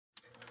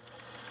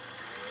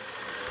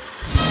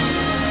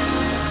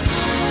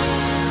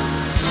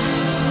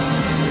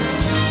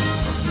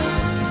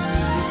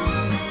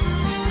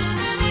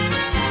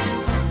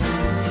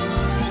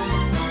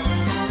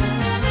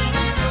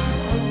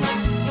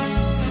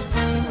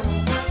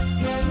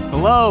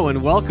Hello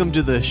and welcome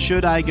to the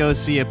Should I Go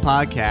See It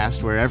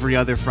podcast, where every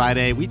other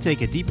Friday we take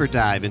a deeper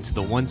dive into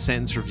the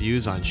one-sentence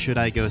reviews on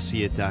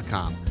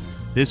ShouldIGoSeeIt.com.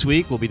 This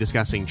week we'll be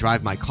discussing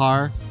Drive My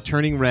Car,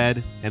 Turning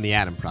Red, and The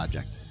Adam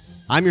Project.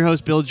 I'm your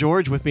host, Bill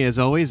George. With me, as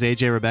always,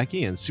 AJ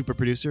Rebecki and super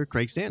producer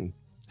Craig Stanton.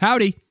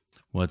 Howdy.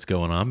 What's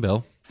going on,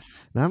 Bill?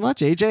 Not much.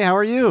 AJ, how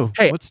are you?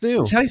 Hey, what's new?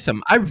 I'll tell you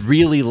something. I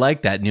really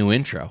like that new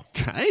intro.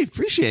 I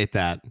appreciate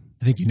that.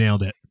 I think you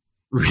nailed it.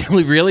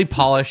 Really, really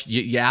polished.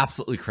 You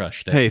absolutely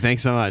crushed it. Hey,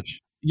 thanks so much.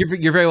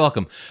 You're very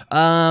welcome.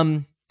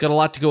 Got a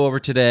lot to go over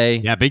today.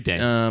 Yeah, big day.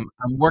 I'm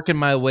working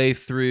my way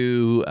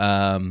through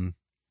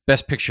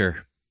Best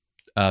Picture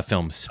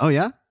films. Oh,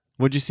 yeah?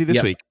 What'd you see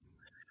this week?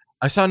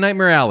 I saw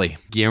Nightmare Alley.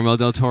 Guillermo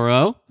del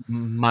Toro.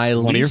 My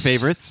one least of your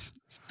favorites.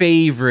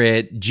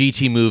 favorite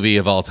GT movie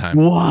of all time.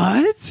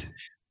 What?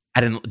 I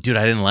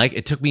didn't like it.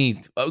 It took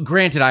me,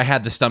 granted, I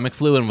had the stomach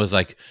flu and was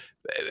like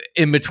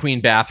in between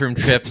bathroom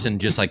trips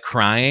and just like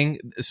crying.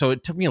 So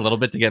it took me a little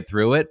bit to get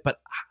through it, but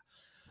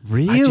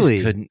really?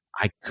 I just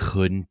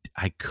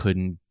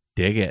couldn't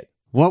dig it.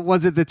 What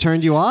was it that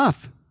turned you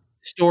off?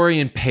 Story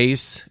and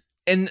pace.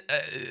 And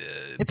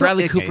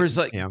Bradley Cooper's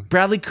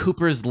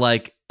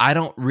like, I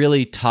don't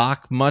really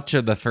talk much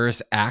of the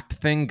first act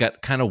thing.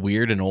 Got kind of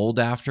weird and old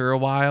after a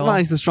while. Well,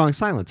 he's the strong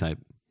silent type.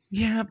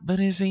 Yeah, but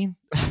is he?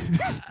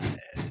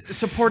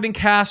 Supporting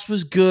cast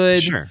was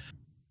good. Sure.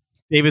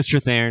 David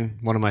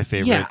Strathairn, one of my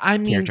favorite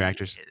character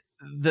actors.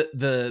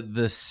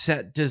 The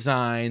set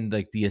design,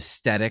 like the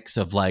aesthetics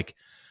of like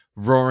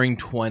Roaring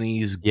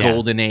 20s,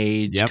 Golden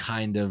Age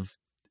kind of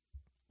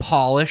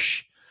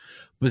polish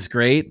was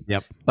great.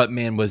 Yep. But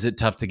man, was it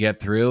tough to get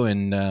through.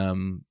 And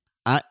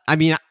I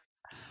mean,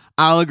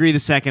 I'll agree the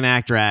second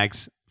act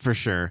drags for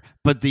sure.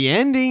 But the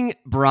ending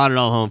brought it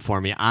all home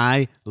for me.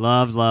 I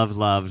loved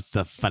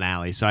the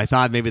finale. So I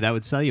thought maybe that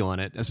would sell you on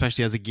it,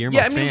 especially as a Guillermo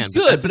fan. Yeah, I mean, it was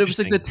good, but it was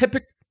like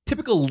the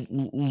typical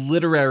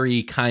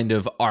literary kind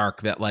of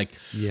arc that like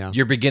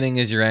your beginning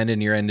is your end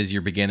and your end is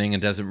your beginning,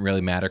 and doesn't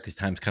really matter because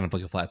time's kind of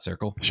like a flat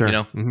circle. Sure. You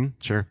know? Mm-hmm.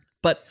 Sure.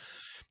 But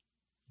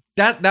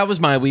that was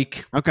my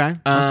week. Okay.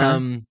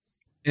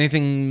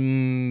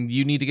 Anything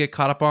you need to get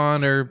caught up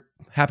on or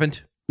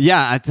happened?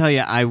 Yeah, I tell you,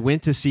 I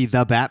went to see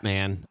The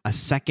Batman a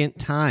second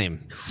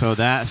time. So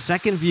that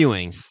second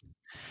viewing.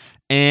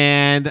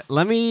 And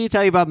let me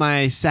tell you about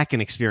my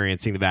second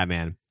experiencing The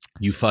Batman.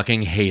 You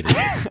fucking hate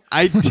it.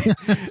 I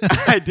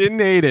didn't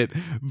hate it,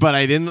 but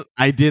I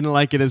didn't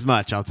like it as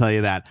much. I'll tell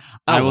you that.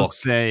 I will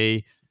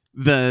say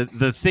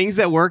the things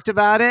that worked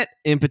about it,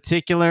 in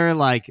particular,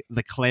 like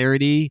the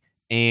clarity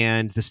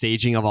and the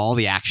staging of all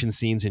the action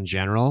scenes in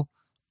general,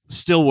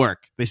 still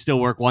work. They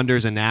still work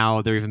wonders, and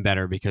now they're even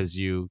better because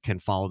you can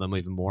follow them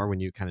even more when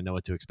you kind of know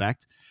what to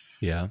expect.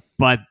 Yeah.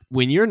 But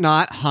when you're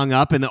not hung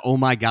up in the, oh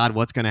my God,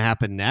 what's going to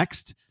happen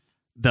next,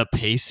 the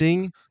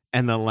pacing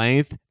and the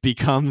length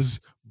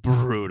becomes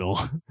brutal.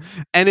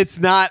 And it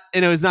was not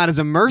as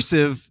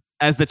immersive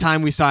as the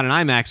time we saw it in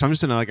IMAX. So I'm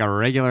just in like a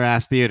regular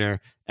ass theater,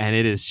 and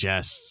it is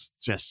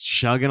just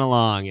chugging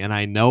along, and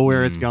I know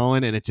where it's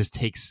going, and it just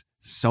takes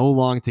so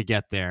long to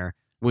get there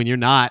when you're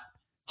not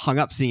hung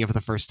up seeing it for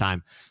the first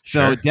time.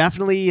 So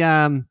definitely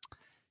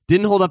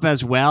didn't hold up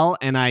as well.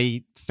 And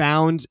I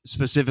found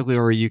specifically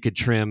where you could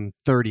trim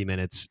 30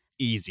 minutes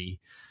easy.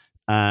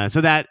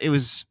 So that it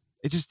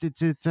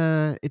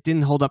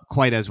didn't hold up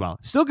quite as well.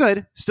 Still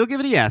good. Still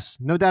give it a yes.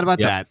 No doubt about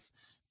that.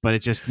 But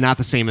it's just not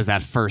the same as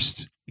that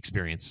first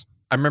experience.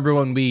 I remember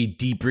when we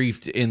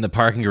debriefed in the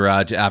parking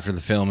garage after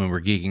the film and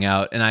we're geeking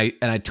out, and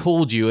I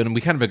told you, and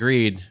we kind of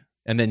agreed,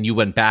 and then you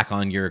went back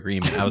on your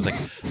agreement. I was like,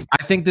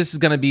 I think this is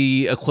going to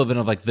be equivalent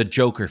of like The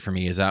Joker for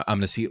me. Is I'm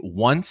going to see it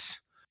once.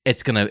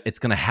 It's gonna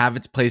have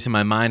its place in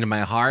my mind and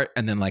my heart,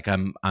 and then like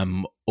I'm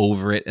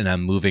over it and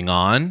I'm moving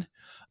on.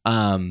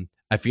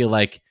 I feel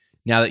like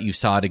now that you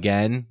saw it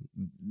again,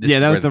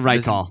 that was the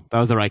right call. That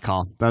was the right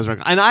call.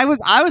 And I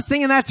was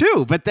thinking that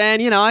too. But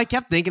then I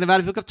kept thinking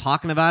about it. People kept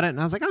talking about it, and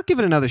I was like, I'll give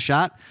it another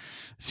shot.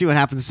 See what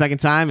happens the second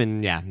time,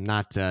 and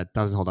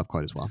doesn't hold up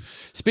quite as well.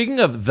 Speaking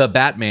of The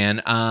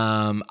Batman,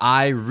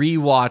 I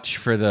rewatched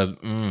for the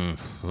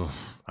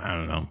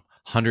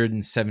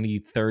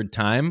 173rd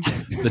time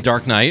The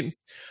Dark Knight,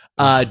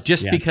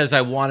 because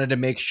I wanted to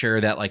make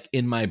sure that like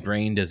in my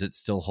brain, does it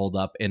still hold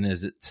up, and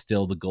is it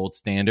still the gold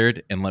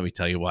standard? And let me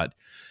tell you what,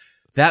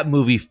 that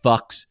movie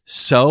fucks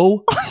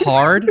so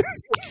hard,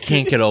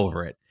 can't get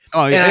over it.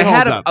 Oh yeah, and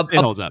it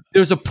holds up.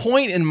 There was a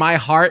point in my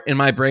heart, in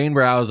my brain,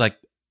 where I was like,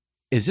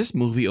 is this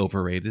movie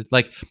overrated?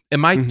 Like,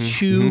 am I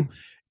too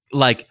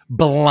like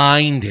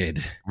blinded?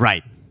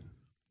 Right.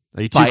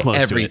 Are you too close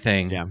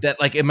everything? To it? Yeah.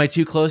 That like, am I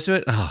too close to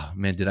it? Oh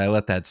man, did I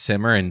let that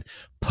simmer and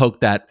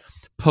poke that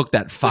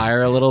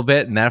fire a little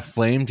bit, and that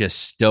flame just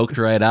stoked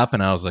right up,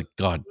 and I was like,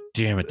 God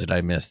damn it, did I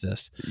miss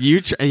this?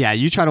 You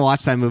try to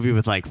watch that movie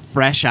with like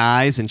fresh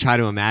eyes and try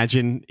to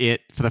imagine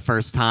it for the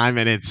first time,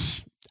 and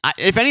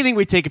if anything,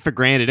 we take it for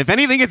granted. If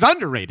anything, it's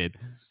underrated.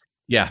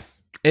 Yeah,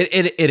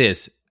 it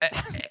is.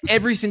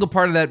 every single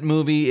part of that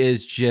movie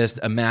is just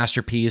a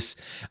masterpiece.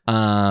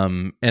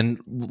 And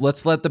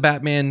let's let the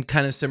Batman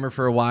kind of simmer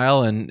for a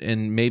while,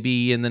 and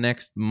maybe in the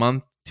next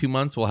month, 2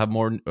 months, we'll have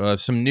more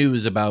some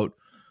news about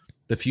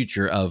the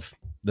future of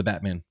the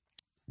Batman.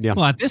 Yeah.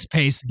 Well, at this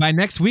pace, by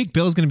next week,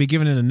 Bill's going to be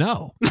giving it a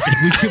no.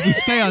 If we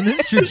stay on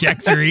this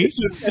trajectory.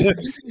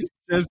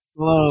 Just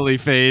slowly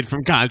fade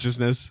from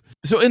consciousness.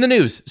 So in the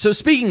news, so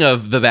speaking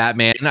of the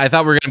Batman, I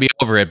thought we were going to be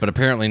over it, but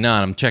apparently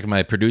not. I'm checking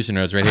my producer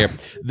notes right here.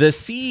 The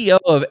CEO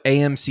of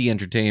AMC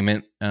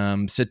Entertainment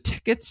said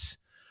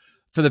tickets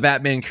for the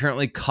Batman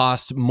currently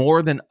cost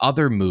more than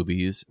other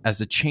movies as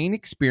the chain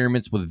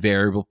experiments with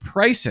variable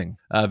pricing.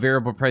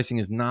 Variable pricing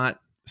is not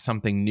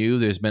something new.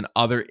 There's been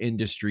other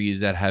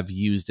industries that have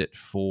used it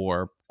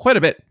for quite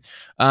a bit.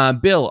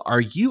 Bill, are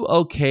you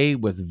okay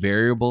with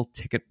variable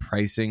ticket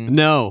pricing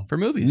for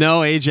movies?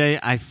 No, AJ,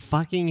 I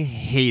fucking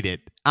hate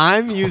it.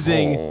 I'm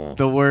using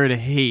the word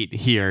hate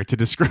here to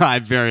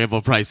describe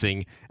variable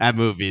pricing at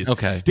movies.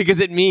 Okay. Because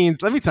it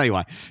means, let me tell you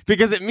why.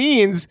 Because it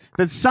means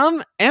that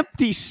some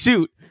empty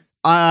suit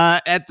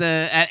at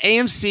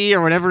AMC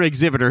or whatever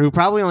exhibitor who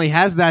probably only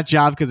has that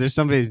job because they're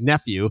somebody's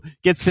nephew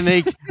gets to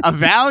make a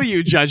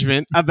value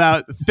judgment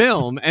about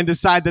film and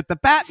decide that the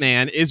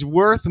Batman is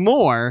worth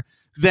more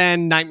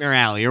than Nightmare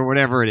Alley or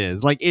whatever it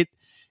is. Like it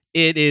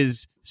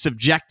is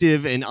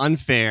subjective and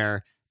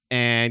unfair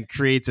and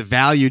creates a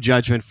value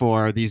judgment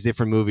for these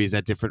different movies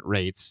at different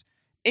rates.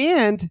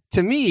 And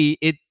to me,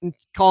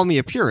 call me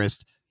a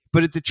purist,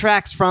 but it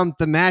detracts from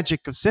the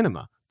magic of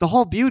cinema. The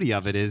whole beauty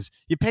of it is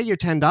you pay your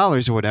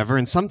 $10 or whatever,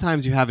 and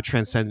sometimes you have a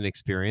transcendent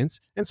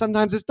experience, and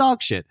sometimes it's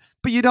dog shit.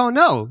 But you don't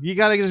know. You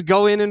got to just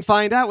go in and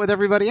find out with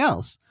everybody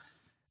else.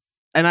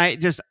 And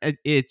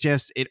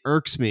it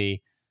irks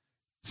me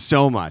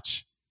so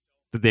much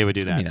that they would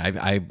do that.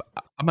 I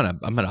mean,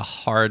 I'm gonna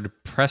hard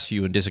press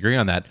you and disagree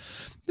on that.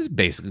 This is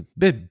basically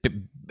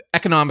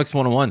economics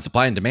 101,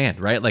 supply and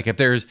demand, right? Like if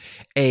there's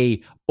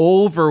a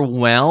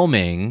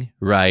overwhelming,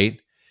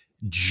 right,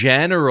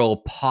 general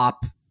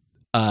pop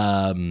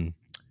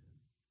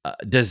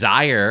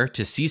desire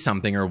to see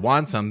something or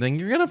want something,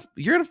 you're gonna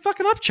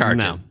fucking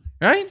upcharge it,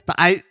 right? But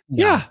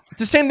it's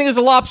the same thing as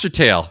a lobster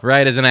tail,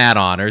 right? As an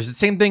add-on, or is it the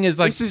same thing as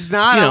like this is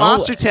not a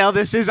lobster tail.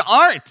 This is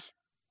art.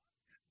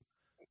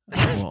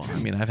 Well, I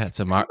mean, I've had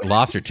some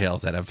lobster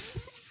tails that have,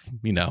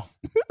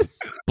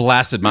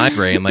 blasted my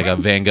brain like a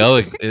Van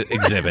Gogh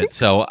exhibit.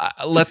 So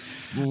let's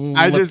leave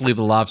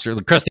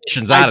the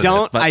crustaceans out of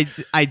this.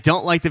 But I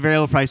don't like the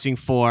variable pricing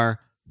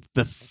for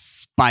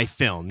by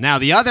film. Now,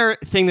 the other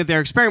thing that they're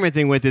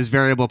experimenting with is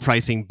variable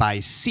pricing by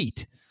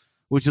seat,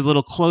 which is a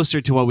little closer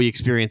to what we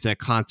experience at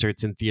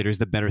concerts and theaters.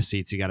 The better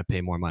seats, you got to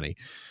pay more money.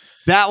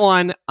 That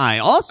one I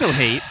also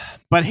hate,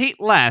 but hate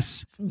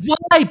less.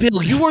 Why,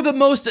 Bill? You are the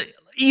most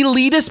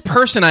elitist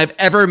person I've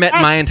ever met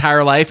in my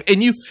entire life,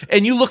 and you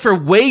look for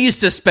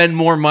ways to spend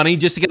more money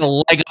just to get a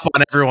leg up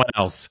on everyone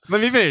else. Let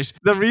me finish.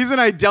 The reason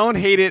I don't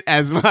hate it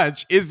as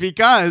much is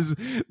because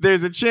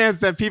there's a chance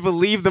that people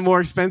leave the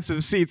more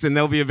expensive seats and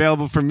they'll be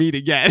available for me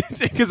to get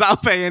because I'll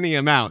pay any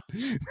amount.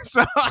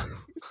 So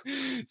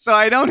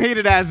I don't hate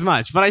it as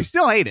much, but I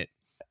still hate it.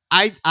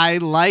 I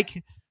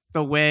like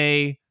the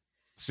way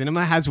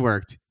cinema has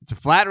worked. It's a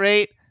flat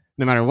rate,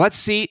 no matter what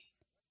seat,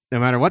 no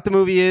matter what the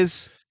movie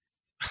is,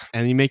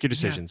 and you make your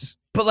decisions. Yeah.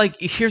 But like,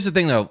 here's the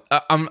thing, though.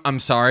 I'm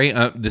sorry.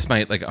 This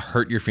might like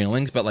hurt your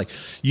feelings, but like,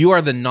 you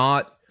are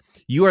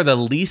the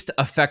least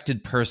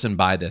affected person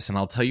by this, and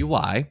I'll tell you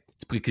why.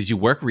 It's because you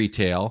work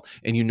retail,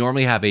 and you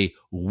normally have a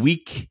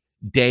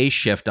weekday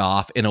shift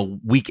off and a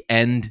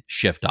weekend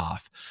shift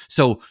off.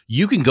 So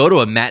you can go to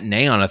a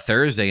matinee on a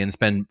Thursday and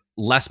spend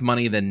less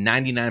money than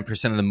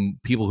 99% of the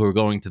people who are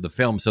going to the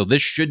film. So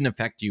this shouldn't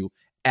affect you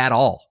at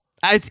all.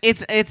 It's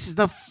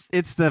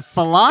the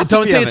philosophy.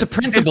 Don't say it's a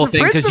principle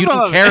thing because you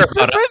don't care about it. It's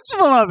the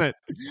principle of it.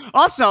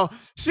 Also,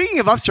 speaking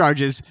of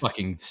upcharges,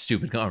 fucking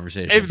stupid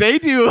conversation. If they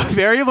do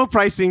variable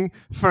pricing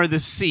for the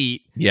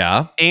seat,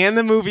 and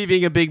the movie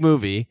being a big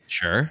movie,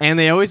 sure, and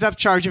they always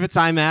upcharge if it's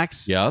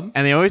IMAX,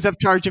 and they always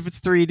upcharge if it's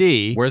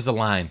 3D. Where's the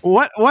line?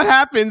 What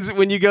happens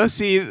when you go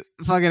see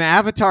fucking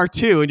Avatar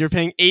 2 and you're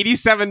paying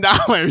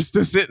 $87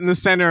 to sit in the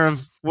center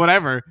of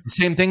whatever?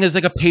 Same thing as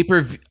like a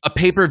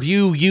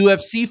pay-per-view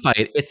UFC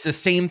fight. It's the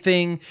same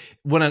thing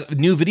when a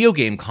new video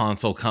game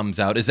console comes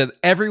out, is that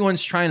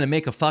everyone's trying to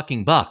make a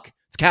fucking buck.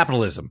 It's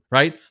capitalism,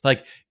 right?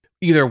 Like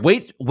either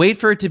wait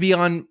for it to be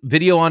on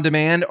video on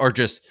demand or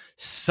just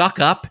suck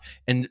up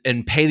and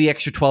pay the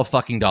extra $12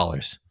 fucking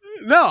dollars.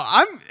 No,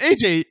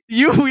 AJ,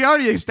 we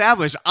already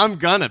established I'm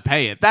gonna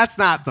pay it. That's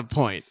not the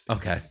point.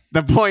 Okay.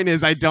 The point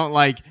is I don't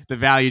like the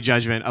value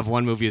judgment of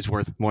one movie is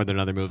worth more than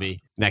another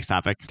movie. Next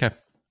topic. Okay.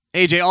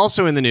 AJ,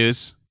 also in the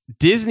news,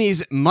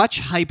 Disney's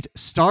much-hyped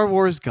Star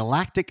Wars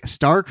Galactic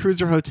Star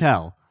Cruiser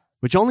Hotel,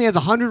 which only has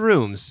 100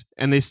 rooms,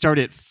 and they start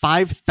at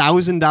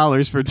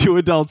 $5,000 for 2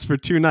 adults for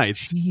 2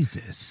 nights.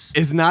 Jesus.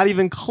 Is not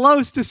even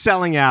close to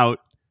selling out.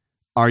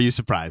 Are you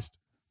surprised?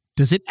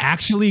 Does it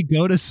actually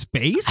go to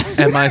space?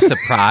 Am I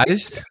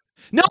surprised?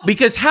 No,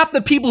 because half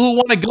the people who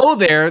want to go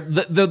there,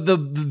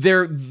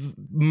 their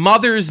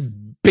mother's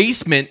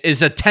basement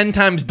is a 10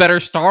 times better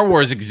Star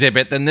Wars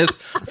exhibit than this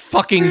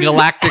fucking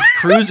Galactic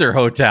Cruiser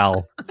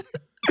hotel.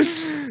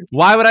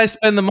 Why would I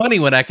spend the money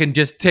when I can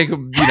just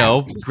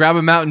grab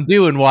a Mountain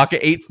Dew and walk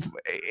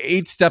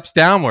eight steps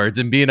downwards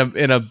and be in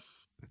a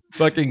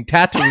fucking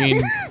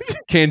Tatooine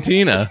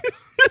cantina?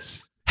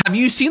 Have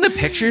you seen the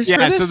pictures for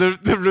this? So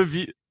the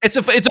review. It's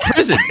a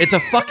prison.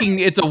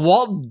 It's a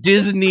Walt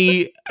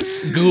Disney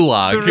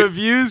gulag. The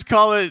reviews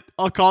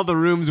I'll call the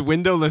rooms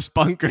windowless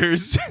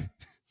bunkers.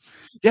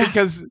 Yeah.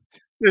 Because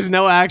there's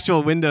no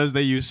actual windows.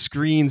 They use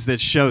screens that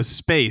show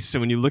space. So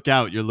when you look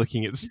out, you're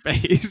looking at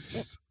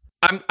space.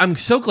 I'm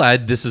so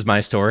glad this is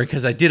my story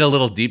because I did a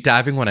little deep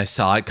diving when I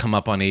saw it come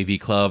up on AV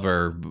Club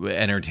or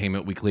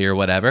Entertainment Weekly or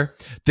whatever.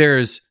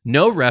 There's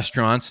no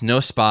restaurants, no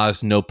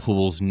spas, no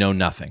pools, no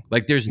nothing.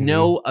 Like there's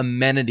no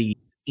amenity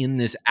in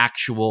this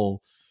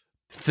actual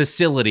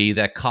facility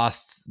that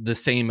costs the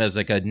same as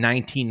like a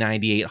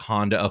 1998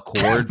 Honda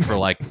Accord for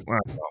like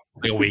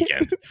a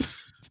weekend.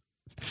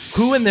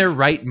 Who in their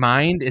right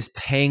mind is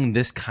paying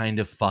this kind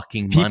of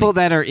fucking money? People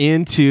that are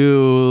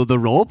into the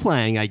role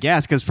playing, I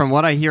guess, because from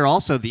what I hear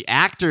also, the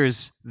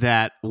actors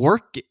that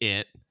work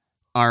it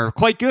are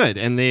quite good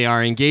and they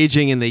are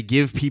engaging and they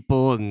give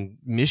people and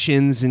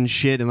missions and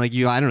shit. And like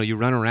you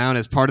run around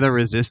as part of the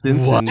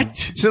resistance. What? And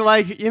so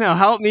like,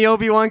 help me,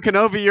 Obi-Wan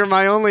Kenobi, you're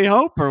my only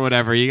hope or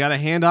whatever. You got to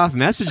hand off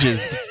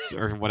messages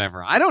or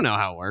whatever. I don't know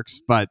how it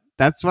works, but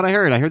that's what I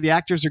heard. I heard the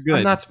actors are good.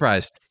 I'm not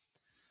surprised.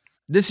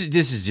 This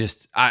is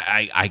just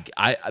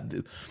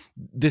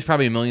there's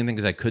probably a million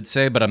things I could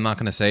say, but I'm not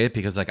going to say it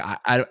because like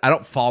I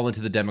don't fall into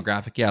the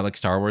demographic. Yeah, I like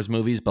Star Wars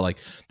movies, but like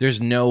there's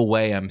no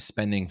way I'm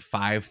spending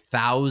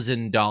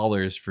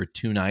 $5,000 for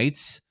 2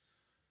 nights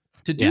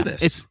to do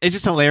this. It's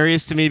just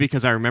hilarious to me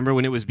because I remember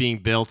when it was being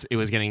built, it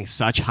was getting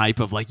such hype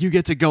of like you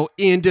get to go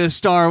into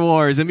Star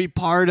Wars and be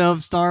part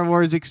of Star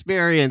Wars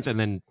experience, and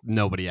then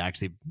nobody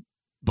actually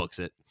books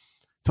it.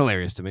 It's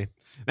hilarious to me.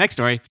 Next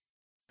story.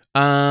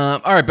 All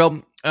right,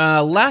 Bill.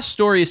 Last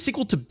story, a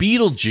sequel to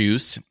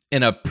Beetlejuice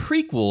and a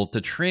prequel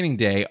to Training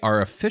Day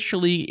are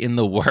officially in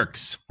the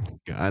works.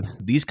 God.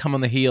 These come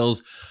on the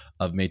heels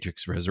of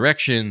Matrix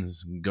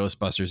Resurrections,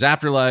 Ghostbusters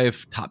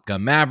Afterlife, Top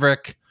Gun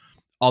Maverick,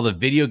 all the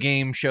video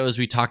game shows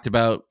we talked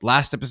about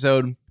last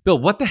episode. Bill,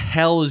 what the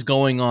hell is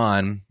going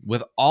on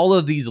with all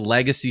of these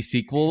legacy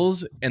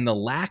sequels and the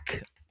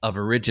lack of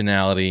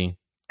originality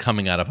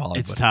coming out of Hollywood?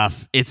 It's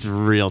tough. It's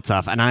real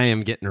tough. And I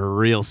am getting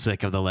real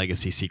sick of the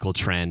legacy sequel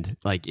trend.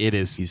 Like it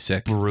is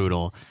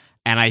brutal.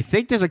 And I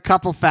think there's a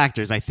couple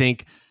factors. I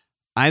think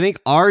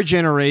our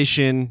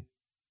generation,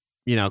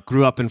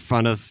 grew up in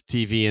front of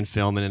TV and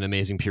film in an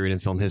amazing period in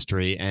film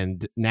history.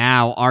 And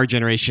now our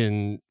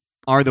generation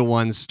are the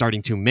ones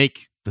starting to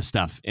make the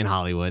stuff in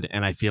Hollywood.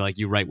 And I feel like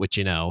you write what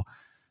you know.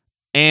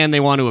 And they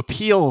want to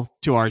appeal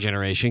to our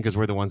generation because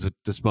we're the ones with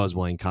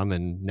disposable income.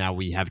 And now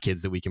we have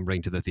kids that we can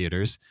bring to the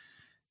theaters.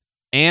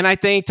 And I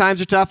think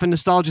times are tough and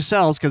nostalgia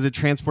sells because it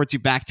transports you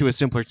back to a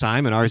simpler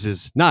time, and ours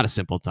is not a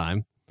simple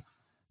time.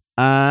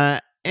 And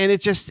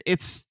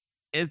the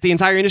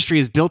entire industry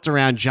is built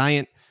around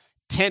giant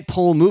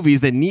tentpole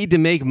movies that need to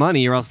make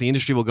money or else the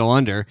industry will go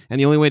under. And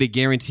the only way to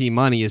guarantee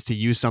money is to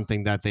use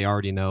something that they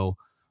already know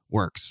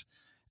works.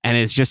 And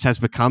it just has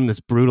become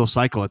this brutal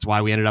cycle. It's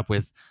why we ended up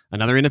with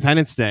another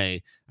Independence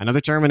Day, another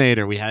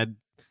Terminator. We had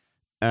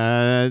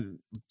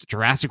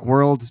Jurassic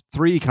World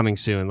 3 coming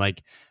soon.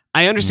 Like,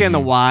 I understand the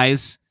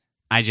whys.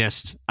 I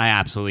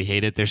absolutely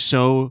hate it. They're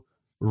so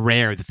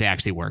rare that they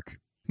actually work.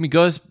 I mean,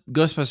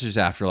 Ghostbusters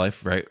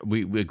Afterlife, right?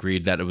 We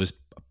agreed that it was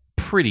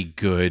pretty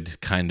good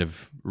kind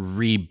of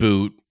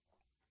reboot.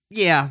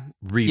 Yeah.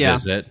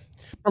 Revisit. Yeah.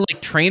 But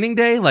like Training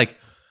Day, like,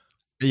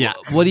 yeah.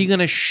 What are you going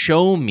to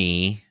show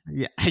me?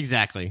 Yeah,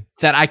 exactly.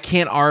 That I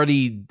can't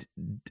already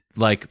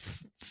like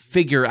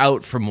figure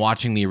out from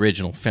watching the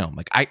original film.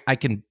 Like I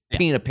can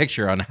paint a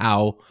picture on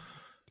how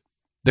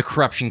the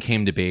corruption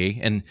came to be,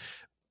 and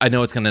I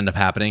know it's going to end up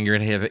happening. You're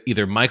going to have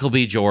either Michael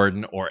B.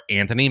 Jordan or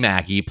Anthony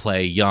Mackie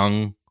play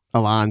young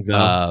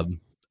Alonzo.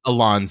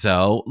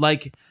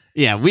 Like,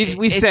 yeah,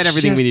 we said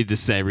everything we need to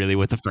say really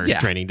with the first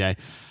Training Day.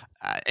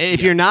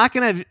 If you're not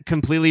going to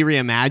completely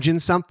reimagine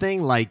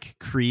something like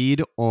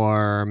Creed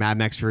or Mad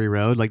Max Fury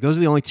Road, like those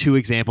are the only 2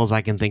 examples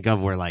I can think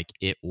of where like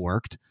it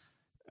worked.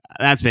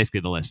 That's basically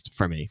the list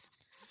for me.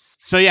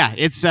 So yeah,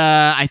 it's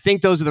I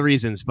think those are the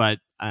reasons, but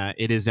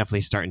it is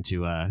definitely starting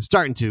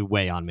to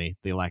weigh on me,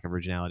 the lack of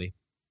originality.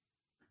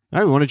 All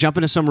right, we want to jump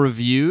into some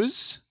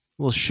reviews.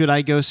 Well, should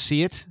I go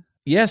see it?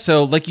 Yeah,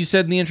 so like you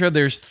said in the intro,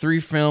 there's 3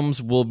 films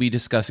we'll be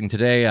discussing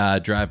today.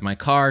 Drive My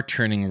Car,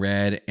 Turning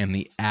Red, and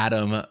The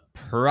Adam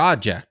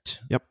Project.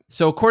 Yep.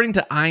 So according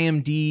to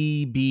IMDb.com,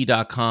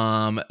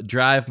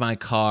 Drive My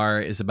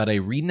Car is about a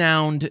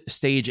renowned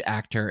stage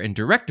actor and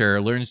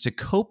director learns to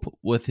cope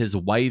with his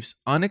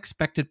wife's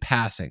unexpected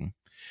passing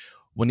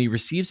when he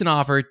receives an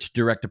offer to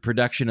direct a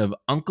production of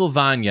Uncle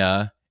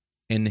Vanya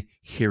in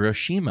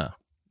Hiroshima.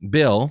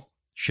 Bill,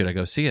 should I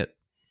go see it?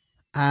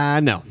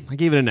 No. I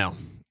gave it a no.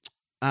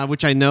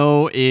 which I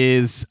know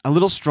is a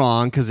little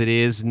strong because it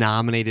is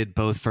nominated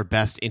both for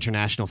Best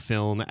International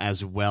Film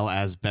as well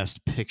as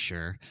Best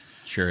Picture.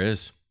 Sure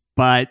is.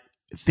 But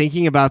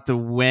thinking about the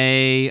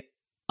way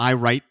I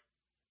write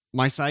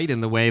my site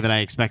and the way that I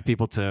expect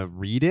people to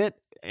read it,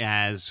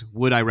 as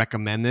would I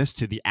recommend this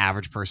to the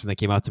average person that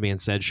came up to me and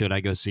said, should I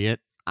go see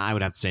it? I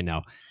would have to say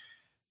no.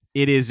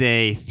 It is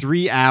a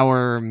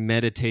 3-hour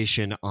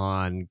meditation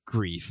on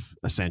grief,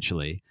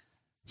 essentially.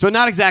 So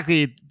not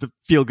exactly the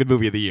feel-good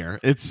movie of the year.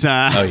 It's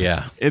Oh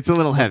yeah. it's a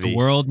little The heavy.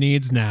 world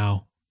needs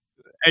now.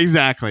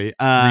 Exactly.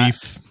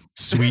 Grief.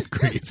 Sweet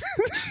grief.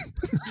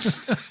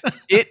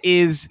 It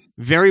is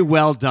very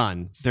well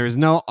done. There's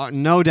no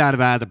doubt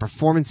about it. The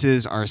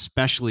performances are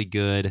especially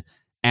good.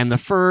 And the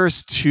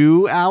first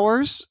 2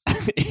 hours,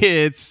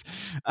 it's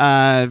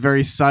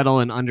very subtle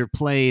and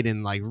underplayed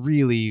and like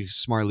really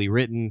smartly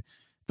written.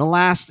 The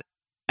last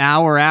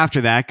hour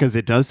after that, because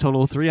it does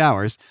total 3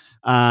 hours,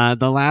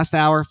 the last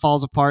hour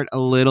falls apart a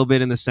little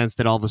bit in the sense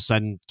that all of a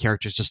sudden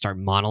characters just start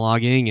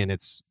monologuing and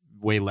it's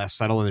way less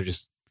subtle and they're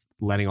just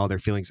letting all their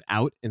feelings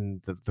out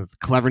and the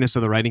cleverness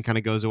of the writing kind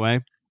of goes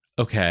away.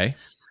 Okay.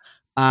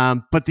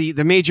 But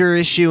the major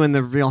issue and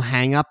the real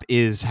hang up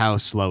is how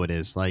slow it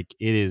is. Like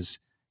it is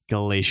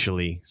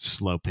glacially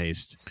slow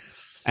paced.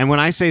 And when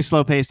I say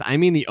slow paced, I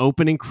mean the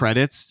opening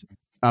credits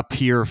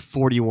appear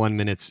 41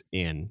 minutes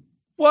in.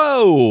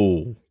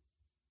 Whoa.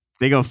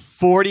 They go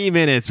 40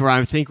 minutes where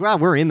I think, well,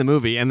 we're in the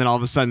movie. And then all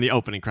of a sudden the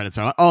opening credits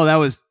are like, oh, that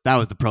was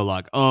the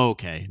prologue. Oh,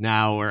 okay.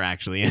 Now we're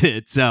actually in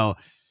it. So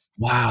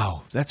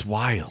Wow. That's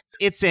wild.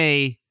 it's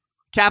a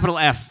capital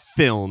F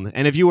film.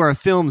 And if you are a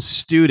film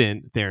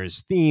student,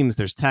 there's themes,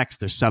 there's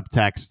text, there's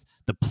subtext.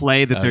 The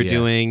play that they're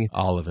doing,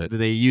 All of it.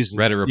 they use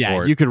Read a report.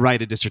 Yeah, you could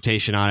write a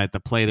dissertation on it. The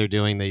play they're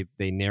doing,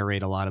 they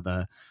narrate a lot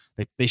of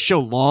they show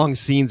long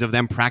scenes of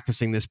them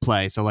practicing this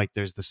play. So like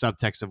there's the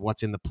subtext of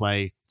what's in the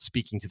play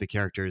speaking to the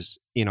characters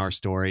in our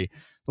story.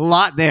 A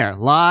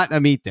lot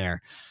of meat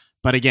there.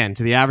 But again,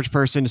 to the average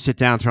person to sit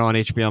down, throw on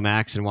HBO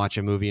Max and watch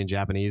a movie in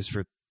Japanese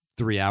for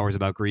 3 hours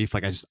about grief,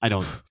 like I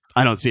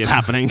don't see it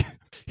happening.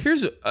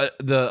 Here's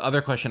the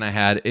other question I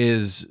had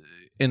is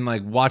in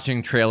like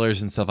watching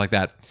trailers and stuff like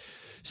that.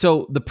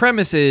 So the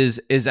premise is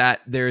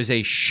that there is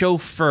a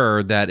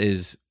chauffeur that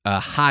is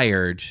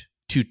hired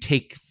to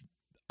take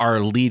our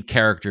lead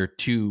character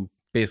to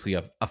basically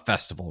a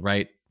festival,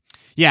 right?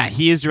 Yeah,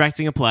 he is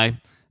directing a play,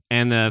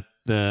 and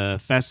the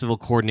festival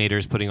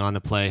coordinators putting on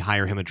the play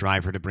hire him a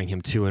driver to bring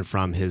him to and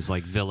from his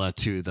like villa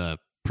to the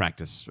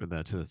practice or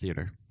to the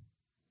theater.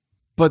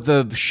 But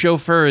the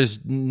chauffeur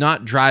is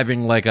not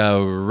driving like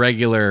a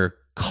regular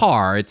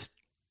car.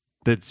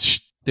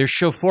 They're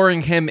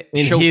chauffeuring him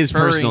in his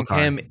personal car.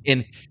 Him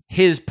in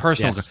his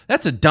personal car.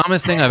 That's the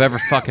dumbest thing I've ever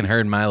fucking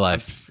heard in my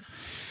life.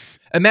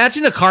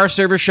 Imagine a car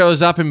service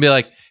shows up and be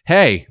like,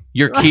 "Hey,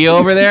 your key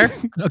over there."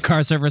 A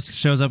car service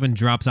shows up and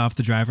drops off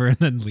the driver and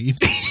then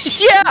leaves.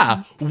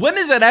 Yeah. When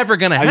is that ever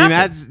going to happen?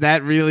 I mean,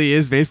 that really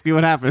is basically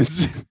what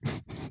happens.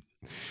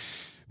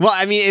 Well,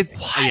 I mean,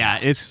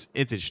 it's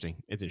interesting.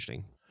 It's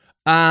interesting.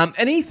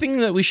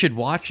 Anything that we should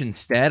watch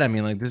instead? I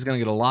mean, like this is going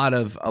to get a lot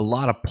of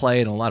play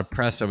and a lot of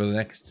press over the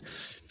next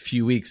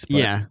few weeks. But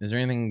yeah. Is there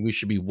anything we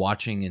should be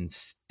watching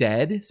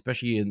instead,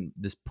 especially in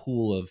this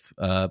pool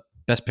of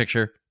Best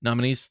Picture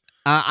nominees?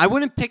 I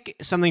wouldn't pick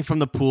something from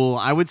the pool.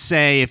 I would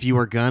say if you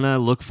were gonna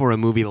look for a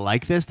movie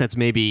like this, that's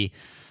maybe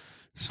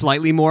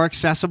slightly more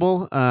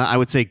accessible. I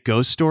would say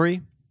Ghost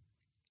Story.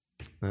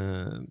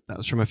 That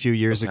was from a few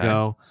years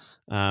ago.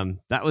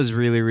 That was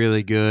really,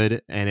 really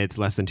good, and it's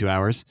less than 2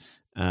 hours.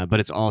 But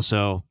it's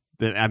also,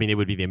 it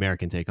would be the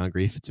American take on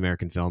grief. It's an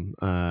American film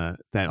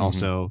that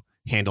also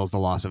handles the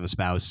loss of a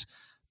spouse.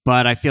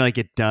 But I feel like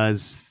it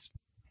does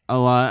a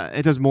lot.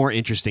 It does more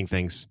interesting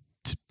things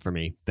for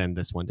me than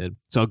this one did.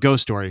 So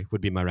Ghost Story would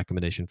be my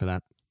recommendation for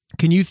that.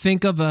 Can you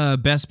think of a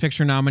Best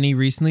Picture nominee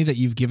recently that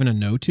you've given a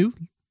no to?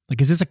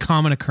 Like, is this a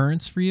common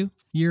occurrence for you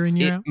year in,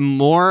 year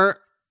out?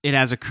 It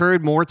has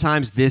occurred more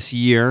times this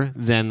year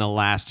than the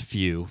last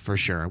few, for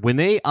sure. When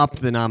they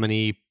upped the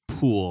nominee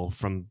pool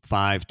from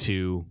 5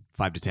 to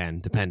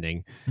 10,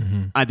 depending,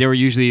 there were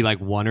usually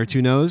like 1 or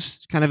 2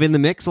 no's kind of in the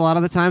mix a lot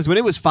of the times. When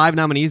it was 5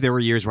 nominees, there were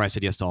years where I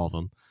said yes to all of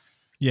them.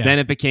 Yeah. Then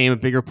it became a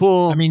bigger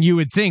pool. I mean, you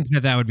would think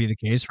that would be the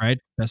case, right?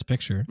 Best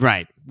Picture.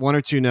 Right. 1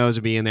 or 2 no's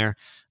would be in there.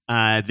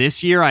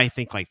 This year, I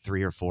think like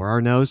 3 or 4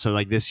 are no's. So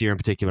like this year in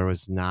particular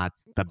was not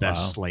the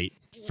best slate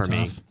for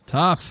me.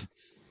 Tough.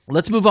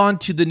 Let's move on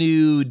to the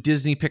new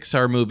Disney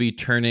Pixar movie,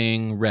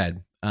 Turning Red.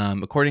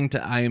 According to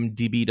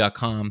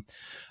IMDb.com,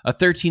 a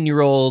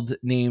 13-year-old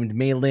named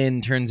Mei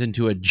Lin turns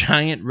into a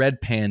giant red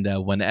panda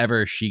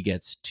whenever she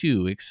gets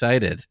too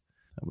excited.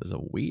 That was a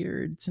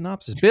weird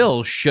synopsis.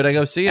 Bill, should I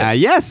go see it?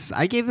 Yes,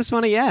 I gave this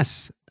one a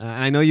yes.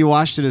 I know you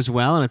watched it as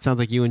well, and it sounds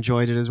like you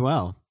enjoyed it as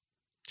well.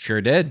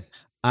 Sure did.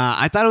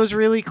 I thought it was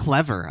really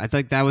clever. I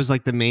think that was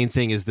like the main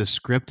thing is the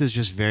script is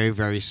just very,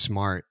 very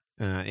smart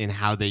in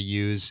how they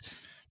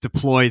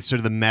deployed sort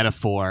of the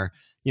metaphor.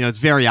 You know, it's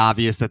very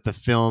obvious that the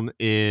film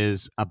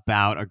is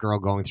about a girl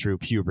going through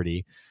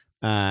puberty.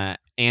 And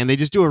they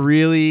just do a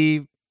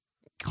really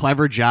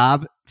clever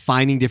job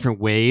finding different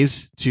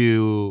ways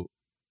to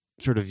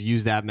sort of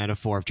use that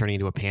metaphor of turning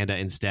into a panda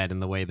instead, in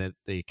the way that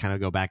they kind of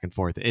go back and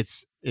forth.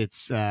 It's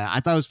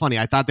I thought it was funny.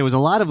 I thought there was a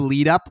lot of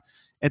lead up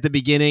at the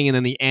beginning, and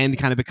then the end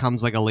kind of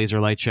becomes like a laser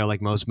light show,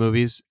 like most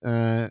movies,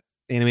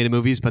 animated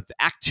movies. But the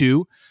Act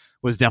 2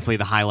 was definitely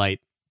the highlight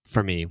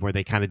for me, where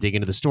they kind of dig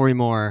into the story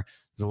more.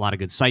 There's a lot of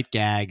good sight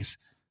gags.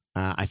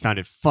 I found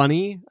it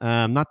funny.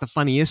 Not the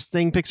funniest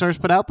thing Pixar's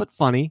put out, but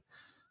funny.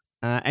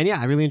 And yeah,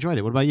 I really enjoyed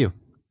it. What about you?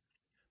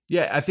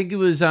 Yeah, I think it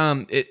was.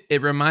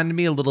 It reminded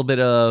me a little bit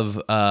of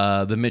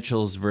the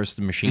Mitchells versus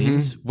the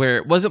Machines, where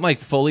it wasn't like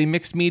fully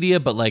mixed media,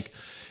 but like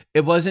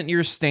it wasn't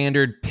your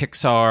standard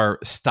Pixar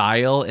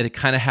style. It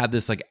kind of had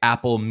this like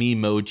Apple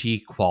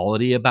Memoji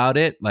quality about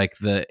it, like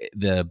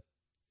the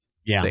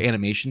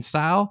animation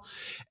style.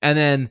 And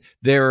then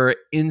there were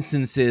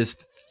instances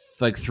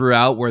like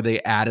throughout where they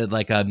added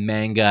like a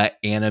manga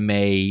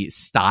anime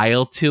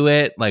style to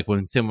it, like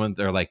when someone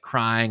they're like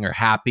crying or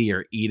happy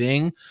or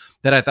eating,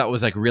 that I thought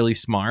was like really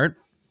smart.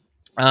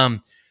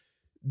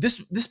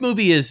 This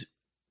movie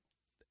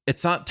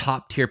it's not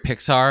top tier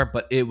Pixar,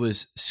 but it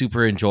was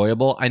super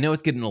enjoyable. I know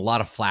it's getting a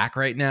lot of flack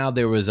right now.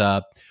 There was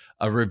a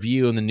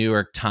review in the New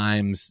York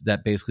Times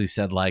that basically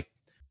said like,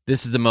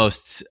 this is the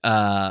most,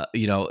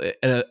 in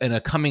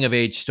a coming of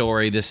age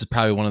story, this is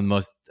probably one of the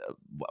most,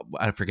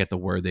 I forget the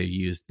word they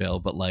used, Bill,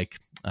 but like,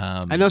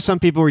 I know some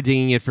people were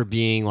dinging it for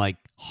being like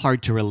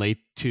hard to relate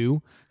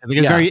to. It's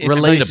a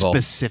very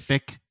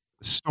specific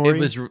story. It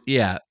was,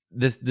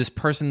 This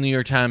person in the New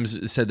York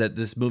Times said that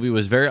this movie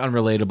was very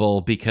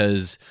unrelatable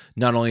because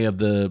not only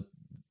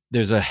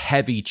there's a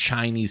heavy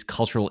Chinese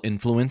cultural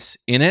influence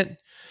in it,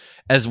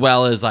 as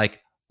well as like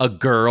a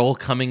girl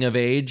coming of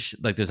age.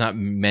 Like there's not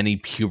many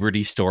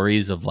puberty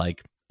stories of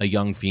like a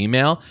young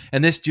female.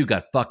 And this dude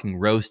got fucking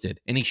roasted,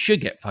 and he should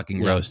get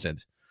fucking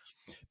roasted,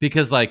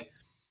 because like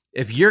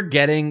if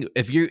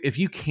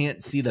you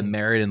can't see the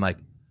merit in like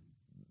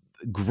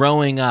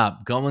growing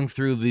up, going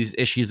through these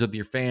issues with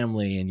your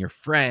family and your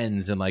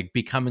friends and like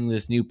becoming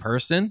this new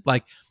person,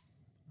 like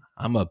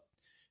I'm a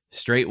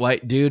straight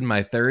white dude in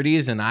my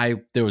 30s,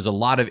 and there was a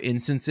lot of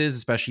instances,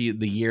 especially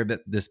the year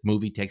that this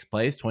movie takes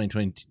place,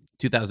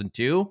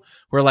 2002,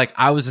 where like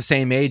I was the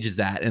same age as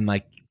that, and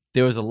like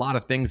there was a lot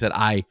of things that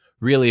I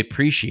really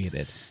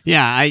appreciated.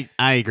 Yeah,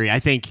 I agree. I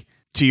think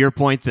to your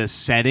point, the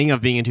setting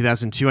of being in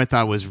 2002 I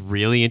thought was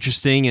really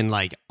interesting and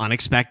like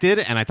unexpected,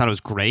 and I thought it was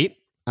great.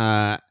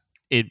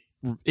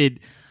 It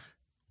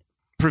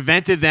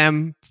prevented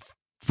them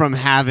from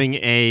having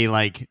a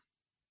like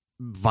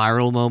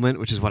viral moment,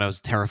 which is what I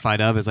was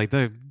terrified of. Is like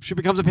she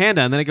becomes a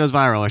panda and then it goes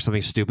viral or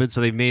something stupid. So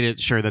they made it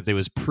sure that there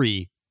was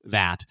pre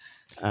that.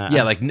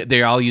 Like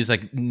they all use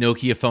like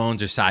Nokia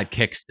phones or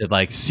sidekicks to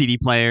like CD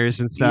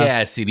players and stuff.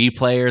 Yeah, CD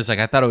players. Like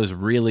I thought it was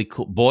really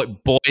cool. Boy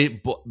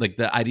like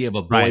the idea of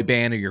a boy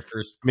band or your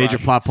first crush. Major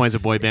plot points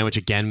of boy band, which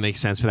again makes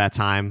sense for that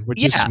time,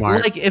 which is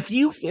smart. Like if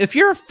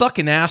you're a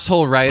fucking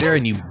asshole writer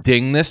and you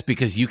ding this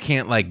because you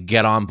can't like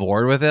get on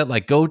board with it,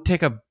 like go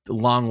take a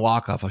long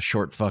walk off a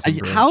short fucking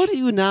bridge. How do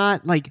you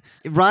not like?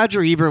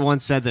 Roger Ebert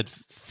once said that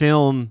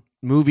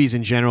movies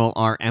in general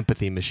are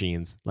empathy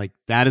machines. Like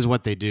that is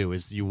what they do,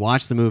 is you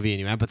watch the movie and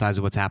you empathize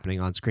with what's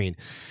happening on screen.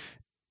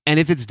 And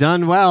if it's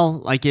done well,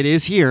 like it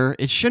is here,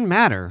 it shouldn't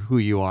matter who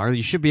you are.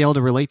 You should be able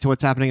to relate to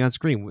what's happening on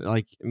screen.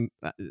 Like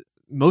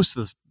most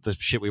of the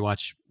shit we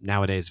watch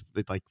nowadays,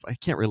 like I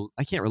can't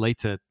relate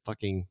to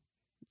fucking,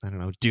 I don't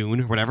know,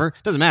 Dune or whatever.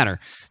 It doesn't matter.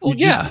 Well,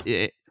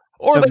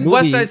 or like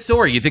West Side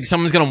Story. You think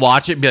someone's going to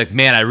watch it and be like,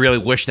 man, I really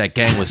wish that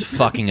gang was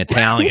fucking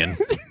Italian.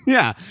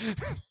 Yeah.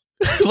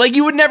 Like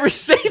you would never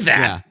say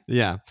that.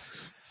 Yeah.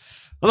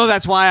 Although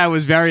that's why I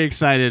was very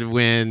excited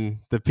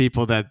when the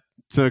people that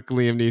took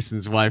Liam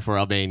Neeson's wife were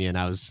Albanian.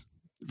 I was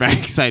very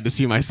excited to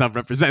see myself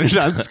represented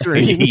on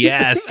screen.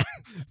 Yes.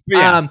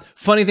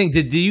 Funny thing,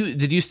 did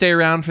you stay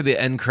around for the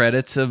end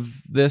credits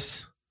of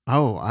this?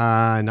 Oh,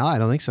 no, I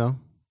don't think so.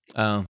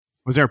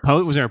 Was there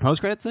a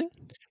post credit thing?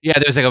 Yeah,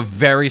 there's like a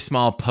very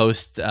small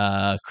post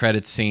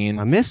credit scene.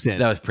 I missed it.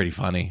 That was pretty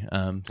funny. So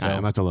I'm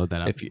about to load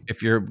that up.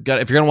 If you're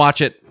gonna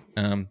watch it,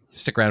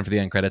 stick around for the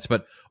end credits.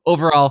 But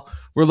overall,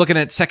 we're looking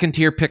at second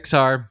tier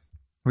Pixar.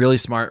 Really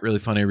smart, really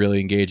funny, really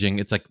engaging.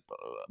 It's like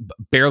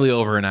barely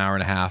over an hour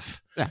and a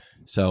half. Yeah.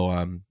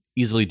 So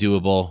easily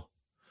doable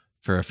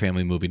for a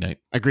family movie night.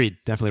 Agreed.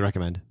 Definitely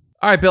recommend.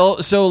 All right,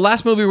 Bill. So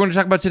last movie we're going to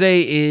talk about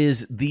today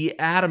is The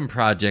Adam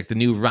Project, the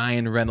new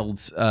Ryan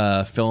Reynolds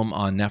film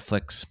on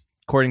Netflix.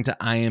 According to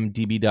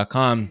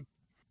IMDb.com,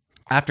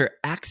 after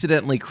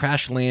accidentally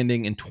crash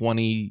landing in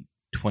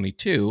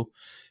 2022,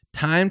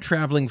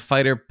 time-traveling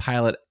fighter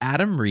pilot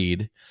Adam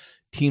Reed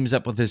teams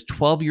up with his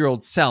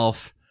 12-year-old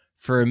self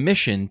for a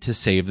mission to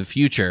save the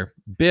future.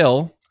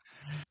 Bill,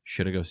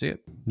 should I go see it?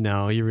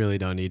 No, you really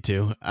don't need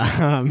to.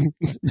 I mean,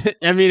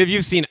 if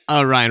you've seen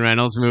a Ryan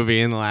Reynolds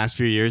movie in the last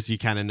few years, you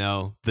kind of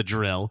know the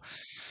drill.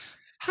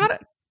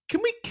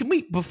 Can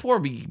we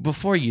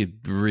before you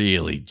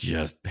really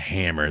just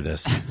hammer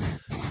this?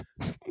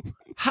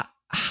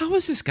 How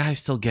is this guy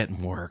still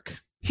getting work?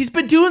 He's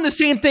been doing the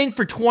same thing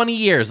for 20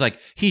 years. Like,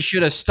 he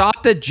should have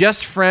stopped at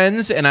Just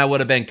Friends, and I would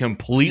have been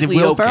completely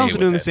Will okay Ferrell's been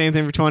with doing it. the same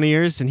thing for 20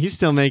 years, and he's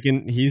still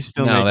making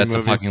No, that's movies.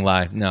 a fucking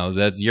lie. No,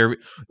 that's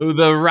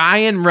the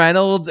Ryan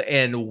Reynolds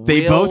and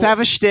They both have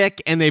a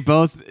shtick, and they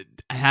both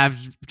have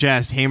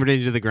just hammered it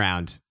into the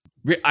ground.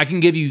 I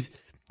can give you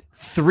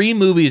 3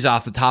 movies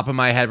off the top of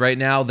my head right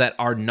now that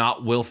are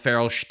not Will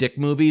Ferrell shtick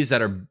movies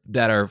that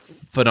are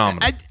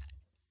phenomenal.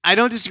 I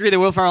don't disagree that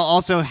Will Ferrell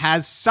also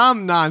has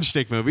some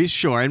non-shtick movies,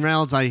 sure, and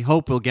Reynolds, I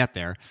hope, will get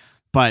there.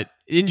 But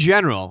in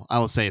general, I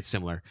will say it's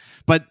similar.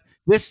 But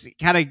this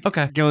kind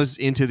of goes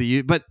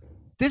into but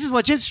this is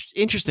what's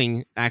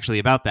interesting, actually,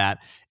 about that,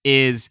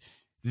 is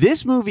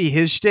this movie,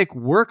 his shtick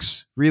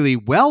works really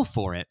well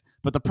for it.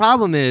 But the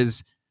problem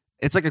is,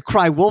 it's like a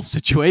cry wolf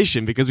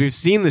situation because we've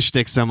seen the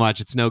shtick so much,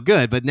 it's no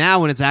good. But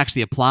now when it's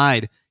actually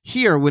applied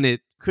here, when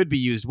it could be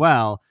used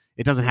well,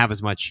 it doesn't have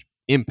as much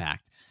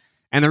impact.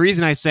 And the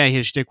reason I say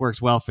his shtick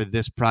works well for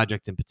this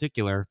project in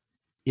particular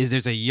is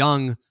there's a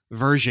young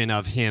version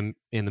of him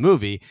in the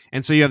movie.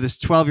 And so you have this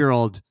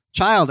 12-year-old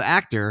child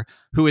actor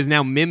who is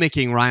now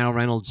mimicking Ryan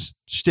Reynolds'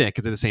 shtick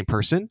because they're the same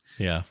person.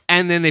 Yeah.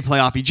 And then they play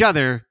off each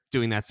other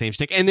doing that same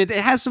shtick. And it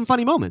has some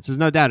funny moments. There's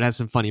no doubt it has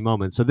some funny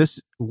moments. So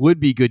this would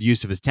be good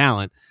use of his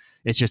talent.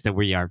 It's just that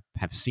we have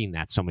seen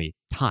that so many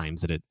times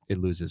that it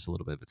loses a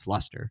little bit of its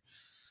luster.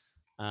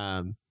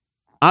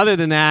 Other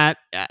than that,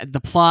 the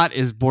plot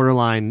is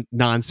borderline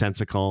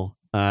nonsensical.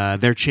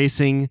 They're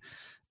chasing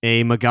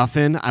a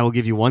MacGuffin. I will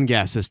give you one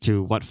guess as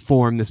to what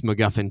form this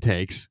MacGuffin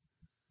takes.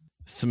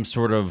 Some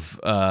sort of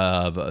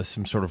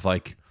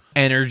like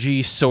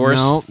energy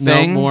source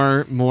thing.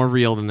 No, more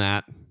real than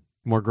that.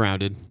 More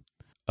grounded.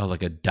 Oh,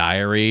 like a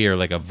diary or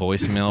like a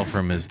voicemail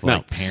from his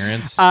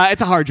parents.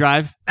 It's a hard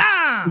drive.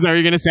 Is that what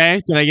you're gonna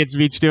say? Did I get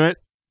reach to it?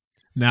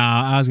 No,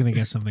 I was gonna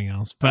guess something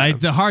else,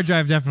 but the hard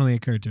drive definitely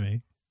occurred to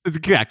me.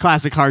 Yeah,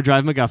 classic hard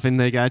drive MacGuffin.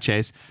 They got to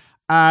chase.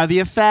 The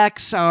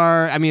effects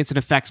are, it's an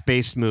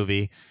effects-based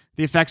movie.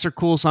 The effects are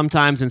cool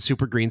sometimes and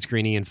super green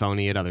screeny and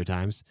phony at other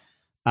times.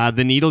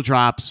 The needle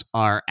drops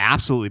are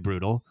absolutely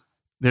brutal.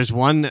 There's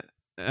one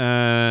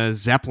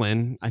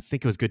Zeppelin, I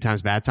think it was Good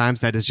Times, Bad Times,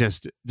 that is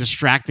just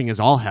distracting as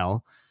all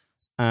hell.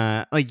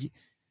 Like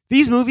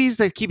these movies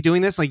that keep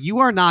doing this, like you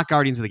are not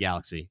Guardians of the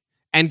Galaxy.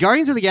 And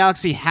Guardians of the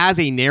Galaxy has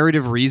a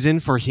narrative reason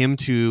for him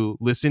to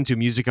listen to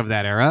music of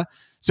that era.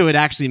 So it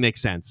actually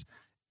makes sense.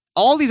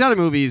 All these other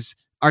movies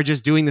are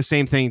just doing the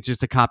same thing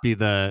just to copy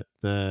the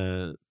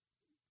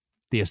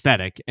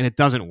aesthetic, and it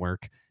doesn't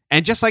work.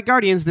 And just like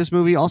Guardians, this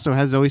movie also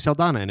has Zoe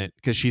Saldana in it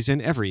because she's in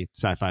every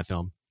sci-fi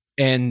film.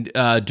 And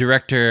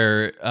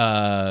director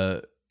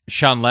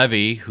Sean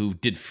Levy, who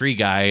did Free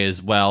Guy as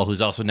well,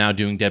 who's also now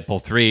doing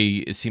Deadpool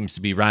 3, it seems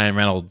to be Ryan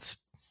Reynolds'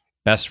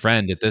 best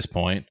friend at this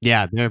point.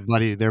 Yeah, they're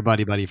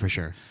buddy for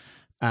sure.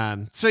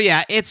 So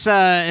yeah, it's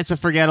a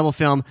forgettable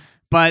film.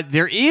 But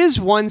there is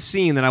one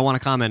scene that I want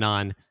to comment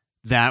on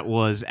that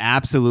was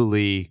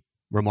absolutely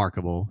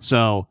remarkable.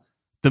 So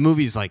the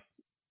movie's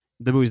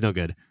no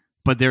good.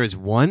 But there is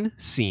one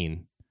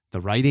scene, the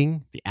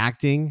writing, the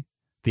acting,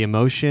 the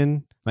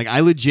emotion. Like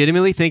I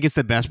legitimately think it's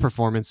the best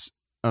performance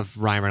of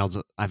Ryan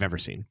Reynolds I've ever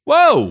seen.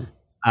 Whoa.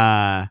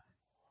 I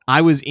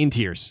was in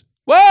tears.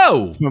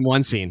 Whoa. From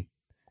one scene.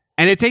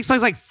 And it takes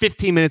place like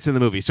 15 minutes in the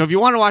movie. So if you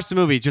want to watch the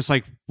movie, just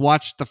like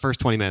watch the first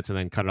 20 minutes and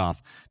then cut it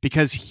off.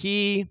 Because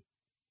he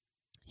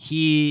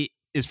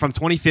is from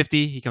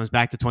 2050. He comes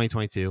back to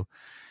 2022.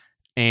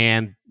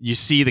 And you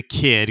see the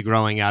kid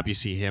growing up. You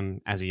see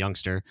him as a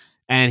youngster.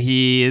 And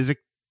he is a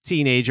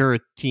teenager, or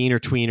teen or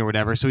tween or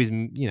whatever. So he's,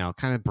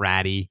 kind of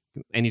bratty.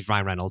 And he's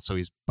Ryan Reynolds, so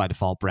he's by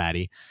default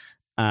bratty.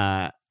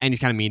 And he's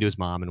kind of mean to his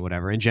mom and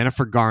whatever. And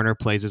Jennifer Garner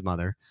plays his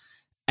mother.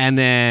 And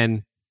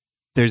then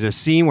there's a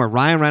scene where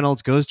Ryan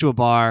Reynolds goes to a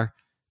bar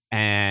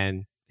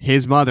and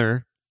his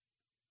mother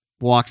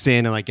walks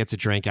in and like gets a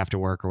drink after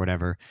work or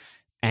whatever.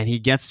 And he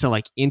gets to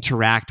like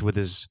interact with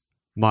his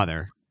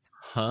mother.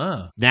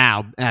 Huh.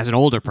 Now, as an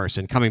older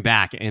person coming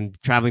back and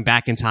traveling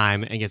back in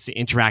time and gets to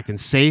interact and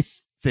say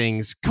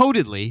things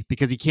codedly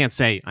because he can't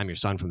say, I'm your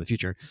son from the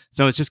future.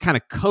 So it's just kind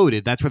of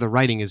coded. That's where the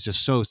writing is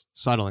just so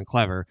subtle and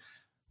clever,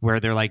 where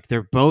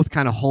they're both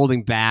kind of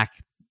holding back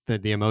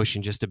the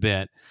emotion just a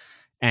bit.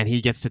 And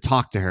he gets to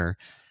talk to her.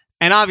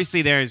 And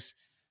obviously there's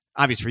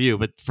obvious for you,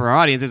 but for our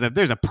audience,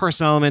 there's a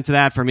personal element to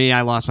that. For me,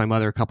 I lost my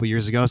mother a couple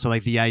years ago. So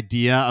like the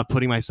idea of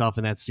putting myself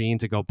in that scene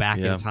to go back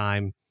in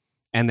time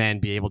and then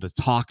be able to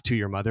talk to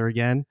your mother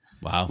again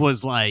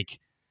was like,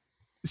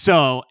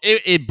 so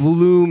it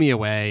blew me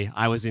away.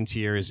 I was in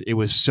tears. It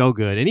was so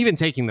good. And even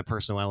taking the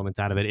personal element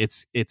out of it,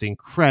 it's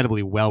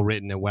incredibly well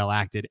written and well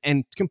acted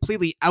and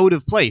completely out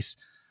of place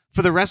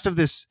for the rest of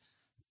this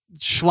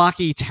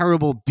schlocky,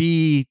 terrible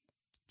B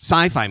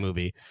sci-fi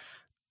movie.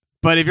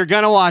 But if you're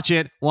going to watch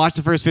it, watch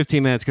the first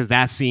 15 minutes because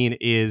that scene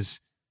is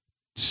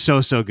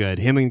so good.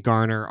 Him and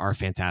Garner are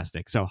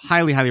fantastic. So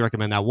highly, highly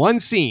recommend that one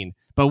scene.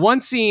 But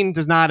one scene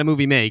does not a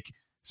movie make,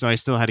 so I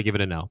still had to give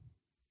it a no.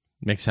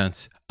 Makes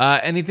sense.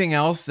 Anything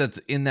else that's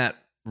in that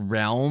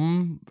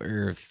realm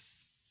or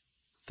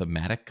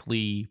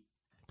thematically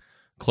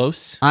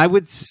close?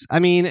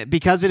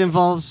 Because it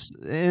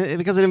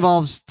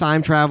involves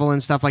time travel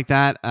and stuff like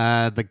that.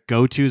 The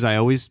go-tos I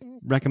always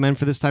recommend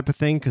for this type of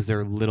thing, because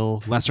they're a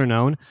little lesser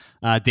known.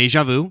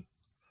 Deja Vu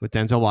with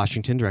Denzel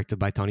Washington, directed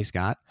by Tony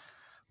Scott.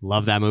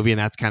 Love that movie, and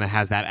that's kind of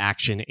has that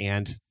action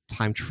and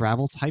time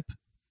travel type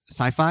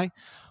sci-fi.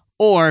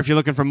 Or if you're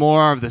looking for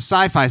more of the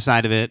sci-fi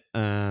side of it,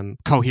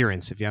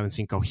 Coherence. If you haven't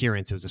seen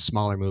Coherence, it was a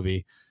smaller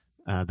movie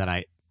that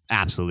I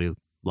absolutely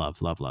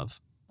love.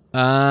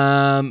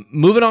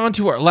 Moving on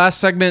to our last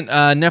segment,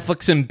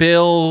 Netflix and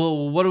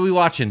Bill. What are we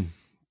watching?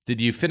 Did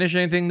you finish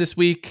anything this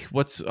week?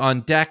 What's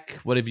on deck?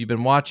 What have you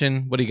been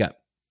watching? What do you got?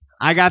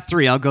 I got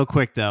 3. I'll go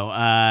quick though.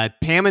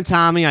 Pam and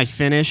Tommy, I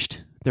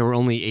finished. There were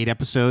only 8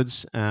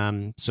 episodes.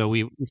 So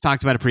we've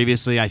talked about it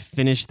previously. I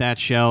finished that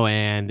show,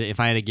 and if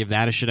I had to give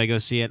that a should I go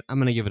see it, I'm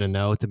going to give it a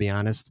no, to be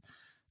honest.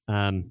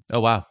 Oh,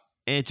 wow.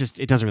 It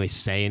doesn't really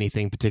say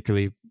anything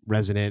particularly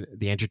resonant.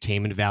 The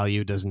entertainment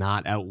value does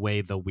not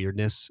outweigh the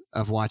weirdness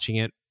of watching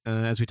it,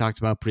 as we talked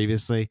about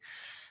previously.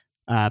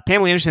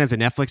 Pamela Anderson has a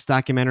Netflix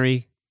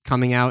documentary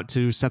coming out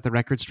to set the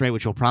record straight,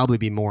 which will probably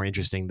be more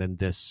interesting than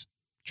this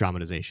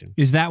dramatization.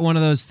 Is that one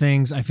of those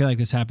things? I feel like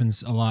this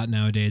happens a lot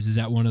nowadays. Is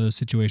that one of those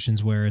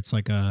situations where it's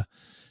like a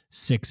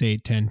 6,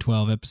 8, 10,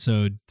 12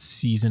 episode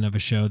season of a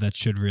show that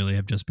should really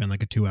have just been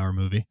like a 2-hour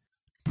movie?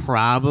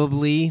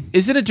 Probably.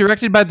 Isn't it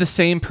directed by the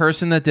same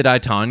person that did I,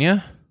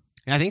 Tonya?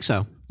 I think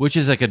so. Which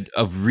is like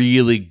a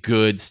really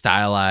good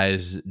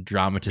stylized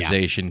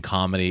dramatization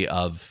comedy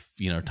of,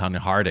 Tonya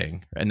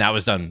Harding. And that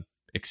was done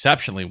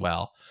exceptionally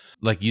well.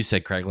 Like you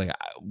said, Craig, like,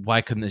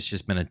 why couldn't this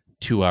just been a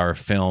 2-hour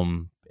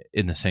film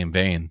in the same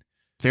vein?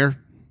 Fair.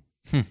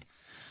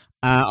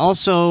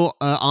 Also,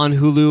 on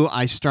Hulu,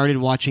 I started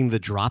watching The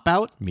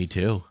Dropout. Me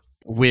too.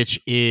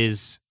 Which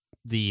is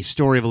the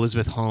story of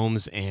Elizabeth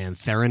Holmes and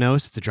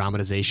Theranos. It's a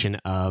dramatization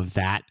of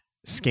that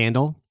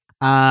scandal.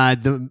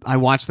 I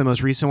watched the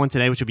most recent one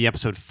today, which will be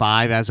episode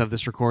 5 as of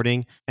this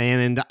recording.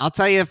 And I'll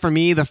tell you, for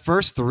me, the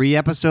first 3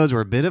 episodes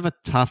were a bit of a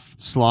tough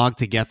slog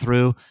to get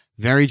through.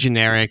 Very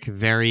generic,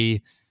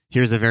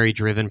 here's a very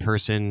driven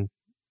person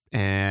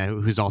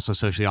who's also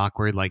socially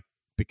awkward, like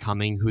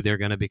becoming who they're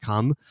going to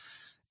become.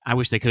 I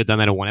wish they could have done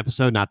that in 1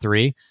 episode, not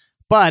 3.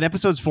 But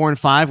episodes 4 and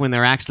 5, when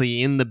they're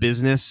actually in the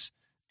business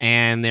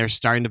and they're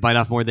starting to bite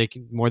off more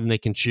than they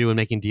can chew and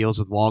making deals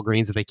with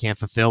Walgreens that they can't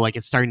fulfill, like,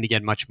 it's starting to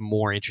get much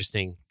more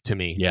interesting to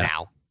me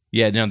now.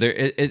 Yeah, no,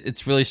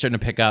 it's really starting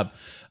to pick up.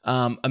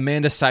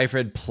 Amanda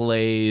Seyfried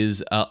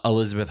plays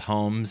Elizabeth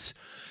Holmes.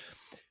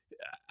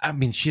 I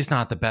mean, she's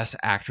not the best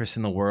actress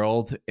in the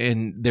world,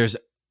 and there's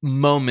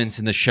moments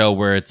in the show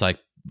where it's like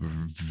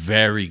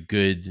very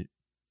good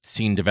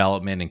scene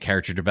development and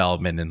character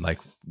development and like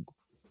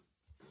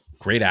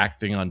great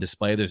acting on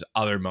display. There's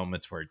other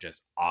moments where it's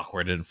just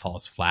awkward and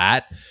falls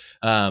flat.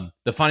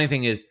 The funny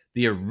thing is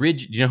do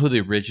you know who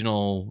the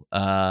original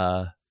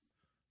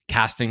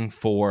casting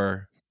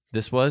for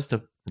this was?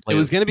 It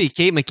was going to be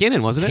Kate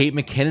McKinnon, wasn't it? Kate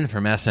McKinnon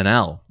from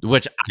SNL,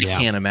 which I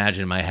can't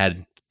imagine in my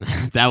head.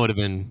 That would have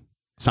been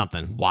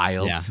something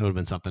wild. Yeah, it would have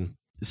been something.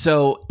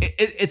 So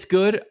it's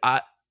good.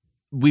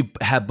 We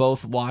have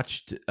both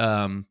watched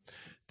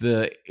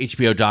the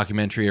HBO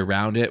documentary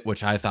around it,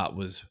 which I thought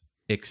was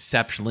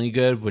exceptionally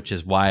good, which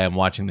is why I'm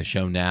watching the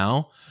show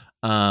now.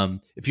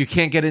 If you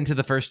can't get into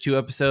the first 2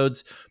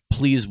 episodes,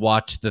 please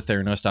watch the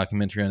Theranos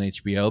documentary on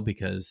HBO,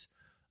 because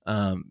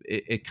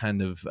it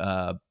kind of,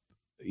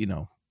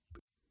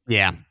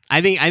 Yeah,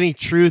 I think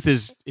truth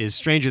is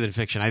stranger than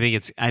fiction. I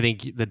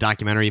think the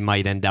documentary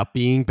might end up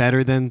being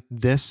better than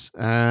this,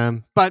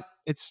 but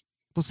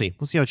we'll see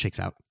how it shakes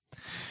out.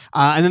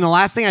 And then the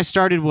last thing I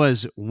started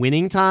was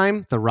Winning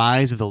Time: The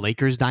Rise of the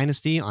Lakers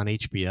Dynasty on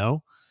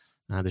HBO.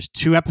 There's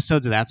 2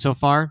 episodes of that so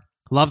far.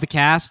 Love the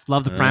cast,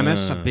 love the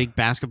premise. A big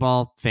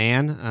basketball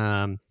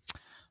fan,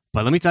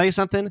 but let me tell you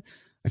something.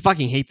 I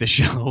fucking hate the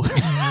show.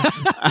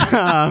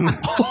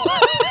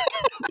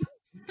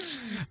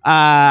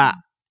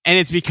 And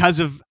it's because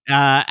of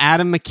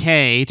Adam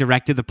McKay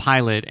directed the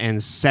pilot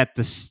and set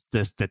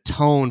the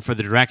tone for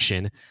the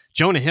direction.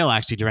 Jonah Hill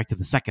actually directed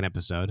the 2nd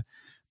episode,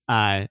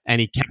 and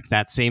he kept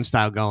that same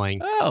style going.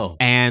 Oh,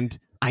 and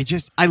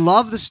I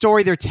love the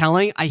story they're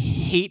telling. I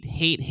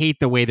hate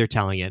the way they're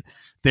telling it.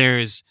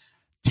 There's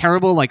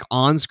terrible like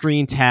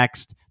on-screen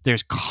text.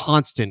 There's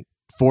constant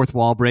fourth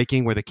wall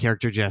breaking where the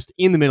character just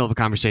in the middle of a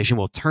conversation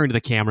will turn to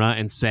the camera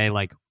and say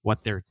like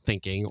what they're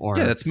thinking. Or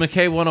yeah, that's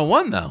McKay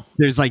 101 though.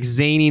 There's like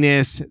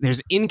zaniness.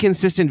 There's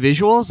inconsistent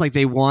visuals. Like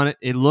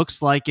it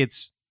looks like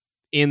it's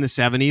in the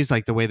 70s,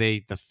 like the way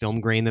the film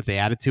grain that they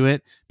added to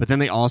it. But then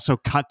they also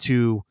cut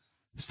to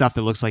stuff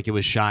that looks like it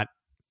was shot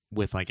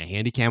with like a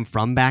handycam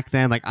from back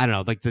then. Like, I don't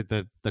know, like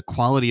the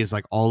quality is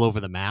like all over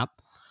the map.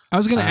 I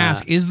was going to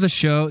ask, is the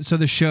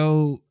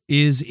show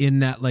is in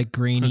that like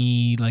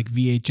grainy, like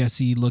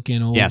VHS-y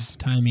looking old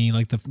timey,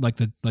 like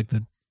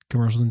the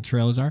commercials and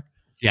trailers are?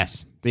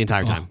 Yes. The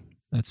entire time.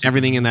 That's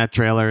everything in that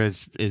trailer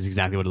is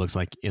exactly what it looks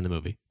like in the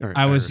movie.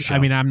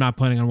 I'm not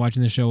planning on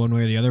watching the show one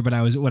way or the other, but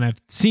when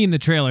I've seen the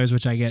trailers,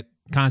 which I get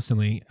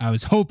constantly. I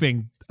was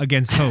hoping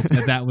against hope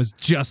that was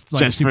just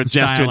like just super to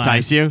entice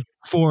stylized you.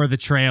 for the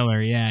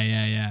trailer.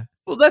 Yeah.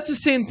 Well, that's the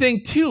same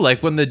thing too.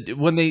 Like when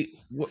the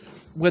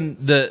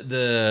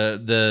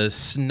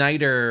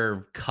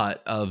Snyder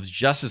cut of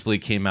Justice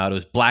League came out, it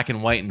was black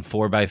and white and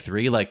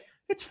 4:3. Like,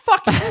 it's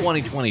fucking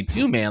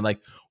 2022, man. Like,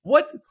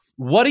 what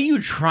are you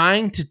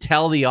trying to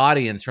tell the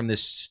audience from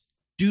this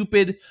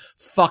stupid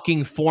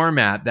fucking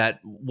format that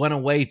went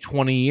away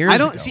 20 years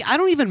ago? I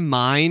don't even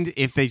mind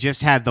if they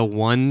just had the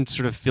one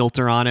sort of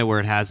filter on it where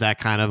it has that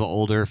kind of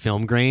older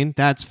film grain.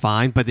 That's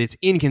fine, but it's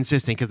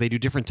inconsistent because they do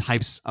different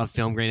types of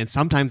film grain, and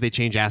sometimes they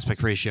change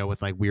aspect ratio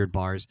with like weird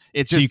bars.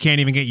 It's just, so you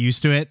can't even get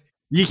used to it.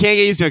 You can't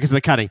get used to it because of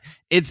the cutting.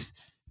 It's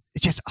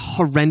just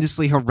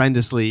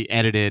horrendously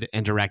edited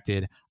and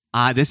directed.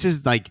 This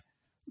is like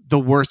the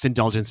worst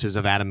indulgences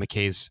of Adam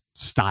McKay's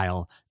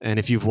style. And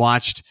if you've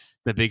watched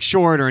The Big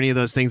Short or any of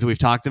those things that we've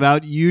talked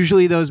about,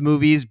 usually those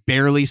movies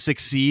barely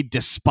succeed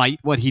despite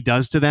what he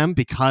does to them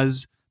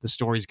because the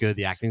story's good,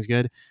 the acting's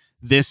good.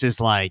 This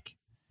is like,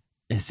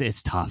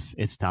 it's tough.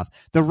 It's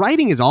tough. The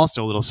writing is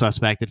also a little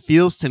suspect. It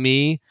feels to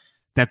me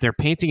that they're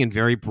painting in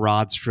very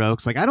broad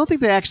strokes. Like, I don't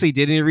think they actually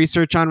did any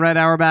research on Red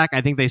Auerbach.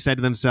 I think they said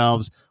to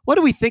themselves, what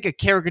do we think a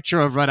caricature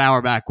of Red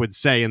Auerbach would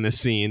say in this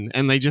scene?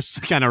 And they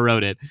just kind of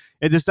wrote it.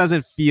 It just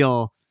doesn't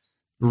feel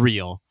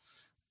real.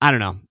 I don't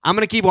know. I'm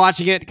going to keep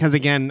watching it because,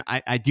 again,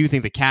 I do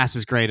think the cast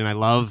is great and I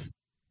love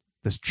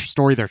the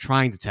story they're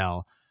trying to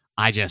tell.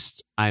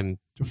 I'm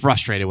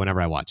frustrated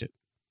whenever I watch it.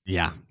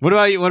 Yeah. What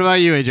about you,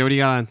 AJ? What do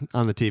you got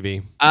on the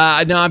TV?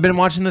 No, I've been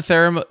watching the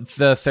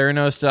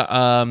Theranos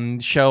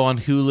show on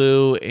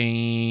Hulu,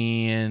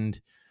 and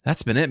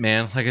that's been it,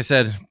 man. Like I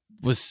said,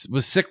 was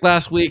sick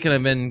last week, and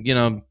I've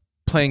been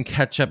playing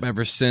catch up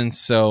ever since.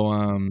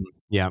 So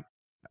yeah,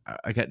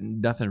 I got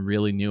nothing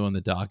really new on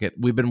the docket.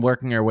 We've been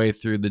working our way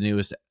through the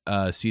newest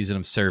season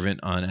of Servant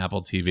on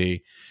Apple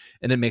TV,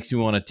 and it makes me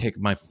want to take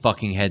my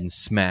fucking head and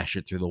smash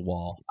it through the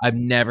wall. I've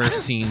never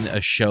seen a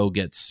show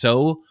get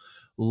so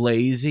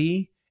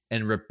lazy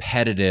and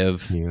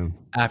repetitive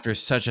after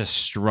such a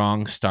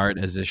strong start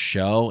as this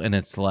show. And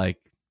it's like,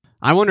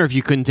 I wonder if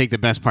you couldn't take the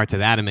best parts of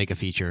that and make a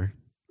feature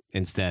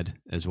instead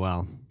as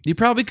well. You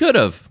probably could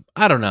have.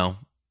 I don't know.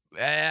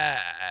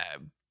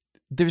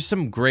 There's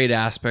some great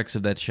aspects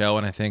of that show,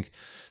 and I think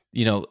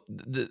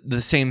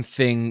the same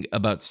thing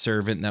about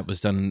Servant that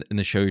was done in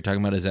the show you're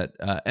talking about is that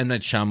M.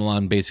 Night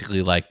Shyamalan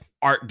basically like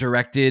art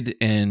directed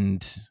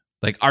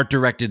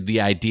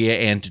the idea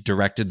and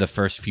directed the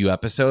first few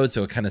episodes,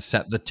 so it kind of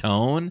set the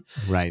tone,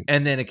 right?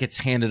 And then it gets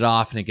handed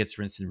off and it gets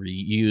rinsed and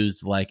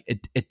reused. Like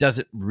it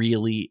doesn't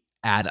really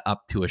add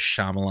up to a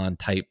Shyamalan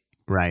type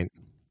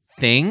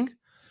thing,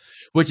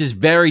 which is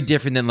very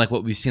different than like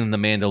what we've seen in The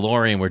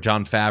Mandalorian, where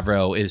Jon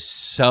Favreau is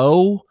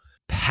so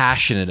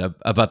passionate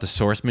about the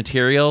source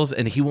materials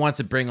and he wants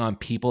to bring on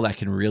people that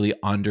can really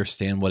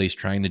understand what he's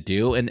trying to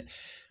do. And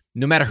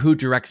no matter who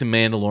directs a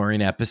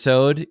Mandalorian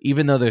episode,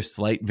 even though there's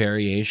slight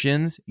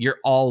variations, you're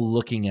all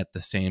looking at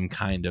the same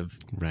kind of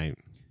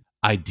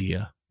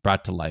idea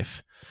brought to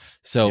life.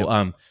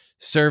 So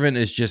Servant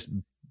has just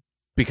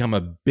become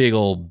a big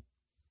old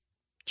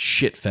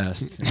shit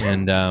fest,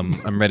 and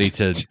I'm ready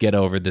to get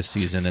over this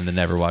season and then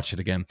never watch it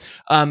again.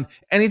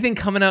 Anything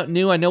coming out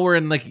new? I know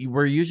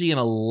we're usually in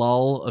a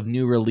lull of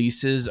new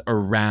releases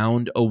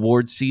around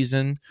award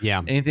season.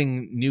 Yeah.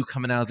 Anything new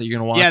coming out that you're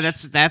gonna watch? Yeah,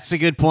 that's a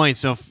good point.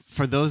 So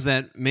for those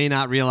that may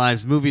not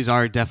realize, movies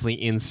are definitely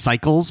in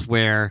cycles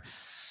where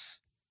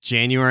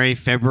January,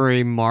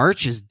 February,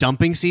 March is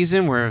dumping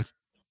season, where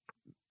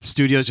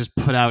studios just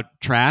put out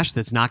trash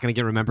that's not going to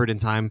get remembered in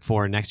time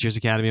for next year's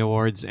Academy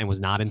Awards and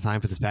was not in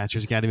time for this past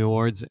year's Academy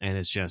Awards, and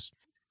it's just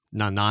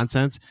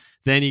nonsense.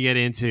 Then you get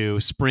into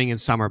spring and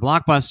summer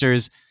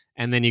blockbusters,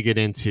 and then you get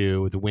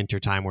into the winter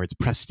time where it's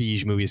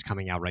prestige movies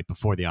coming out right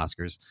before the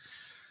Oscars.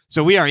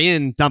 So we are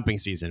in dumping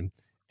season.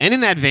 And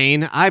in that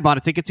vein, I bought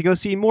a ticket to go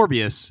see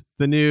Morbius,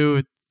 the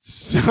new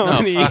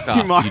Sony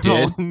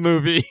Marvel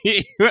movie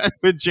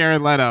with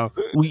Jared Leto.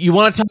 You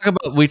want to talk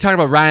about? We talked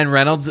about Ryan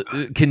Reynolds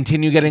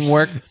continue getting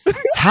work.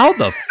 How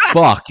the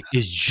fuck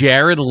is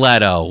Jared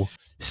Leto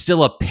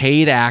still a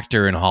paid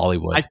actor in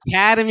Hollywood?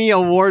 Academy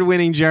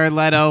Award-winning Jared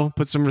Leto.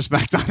 Put some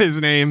respect on his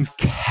name.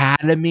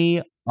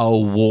 Academy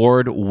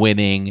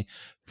Award-winning,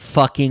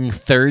 fucking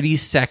 30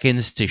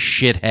 seconds to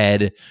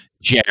shithead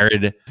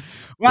Jared.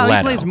 Well, Leto.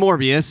 He plays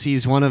Morbius.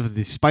 He's one of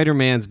the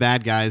Spider-Man's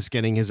bad guys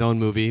getting his own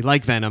movie,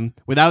 like Venom,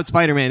 without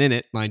Spider-Man in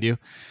it, mind you.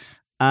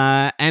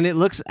 And it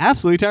looks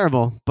absolutely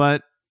terrible,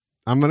 but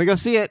I'm going to go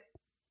see it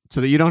so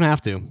that you don't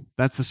have to.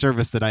 That's the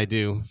service that I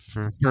do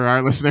for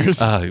our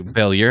listeners.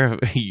 Bill,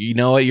 you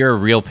know what? You're a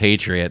real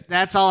patriot.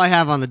 That's all I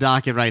have on the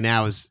docket right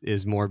now is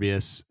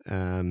Morbius.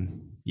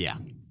 Yeah.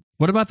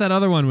 What about that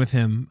other one with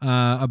him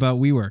about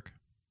WeWork?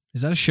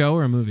 Is that a show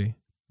or a movie?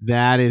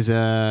 That is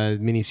a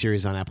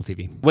miniseries on Apple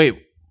TV.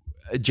 Wait.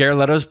 Jared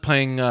Leto's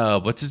playing,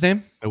 what's his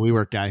name? The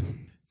WeWork guy.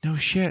 No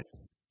shit.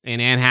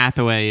 And Anne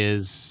Hathaway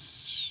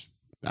is,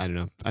 I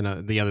know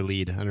the other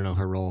lead. I don't know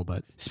her role,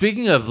 but.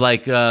 Speaking of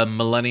like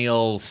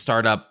millennial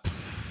startup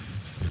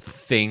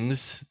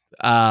things,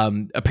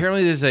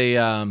 Apparently there's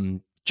a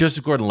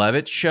Joseph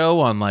Gordon-Levitt show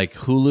on like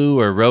Hulu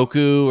or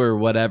Roku or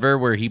whatever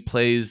where he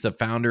plays the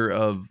founder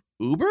of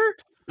Uber.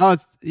 Oh,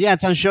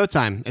 it's on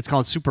Showtime. It's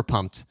called Super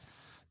Pumped.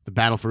 The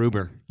Battle for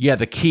Uber. Yeah,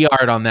 the key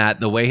art on that,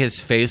 the way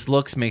his face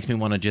looks makes me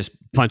want to just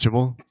punch face.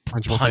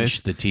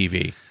 The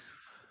TV.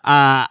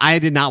 I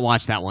did not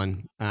watch that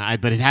one,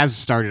 but it has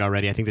started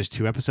already. I think there's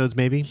 2 episodes,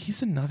 maybe.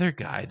 He's another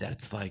guy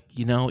that's like,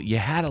 you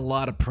had a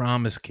lot of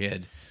promise,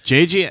 kid.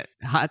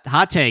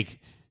 Hot take.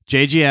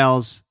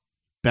 JGL's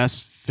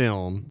best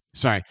film.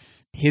 Sorry,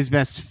 his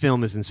best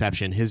film is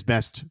Inception. His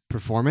best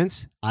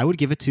performance, I would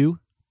give it to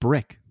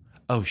Brick.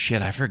 Oh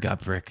shit, I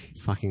forgot Brick.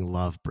 Fucking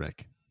love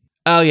Brick.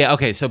 Oh yeah,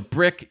 okay. So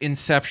Brick,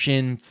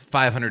 Inception,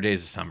 500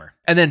 Days of Summer,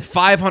 and then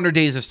 500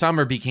 Days of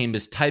Summer became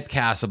this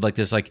typecast of like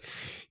this like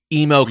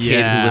emo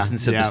kid who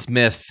listens to the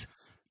Smiths.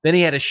 Then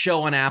he had a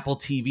show on Apple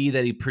TV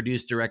that he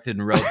produced, directed,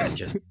 and wrote that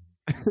just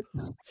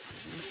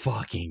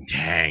fucking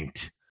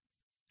tanked.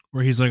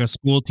 Where he's like a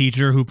school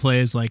teacher who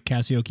plays like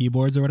Casio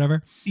keyboards or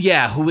whatever.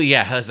 Yeah,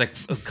 has like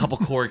a couple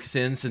chord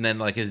synths and then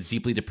like is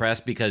deeply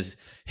depressed because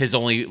his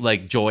only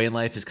like joy in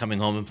life is coming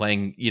home and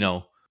playing,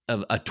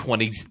 a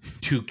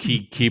 22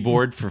 key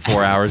keyboard for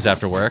 4 hours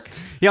after work.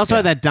 He also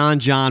had that Don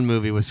John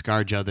movie with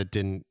ScarJo that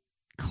didn't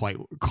quite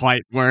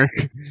work.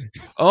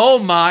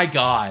 Oh my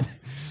God.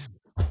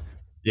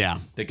 Yeah.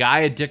 The guy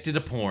addicted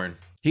to porn.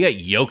 He got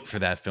yoked for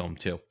that film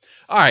too.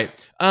 All right.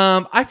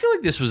 I feel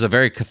like this was a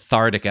very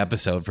cathartic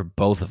episode for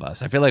both of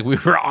us. I feel like we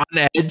were on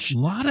edge. A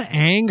lot of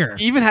anger.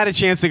 Even had a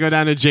chance to go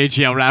down a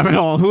JGL rabbit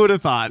hole. Who would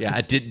have thought? Yeah,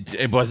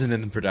 it wasn't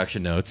in the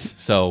production notes.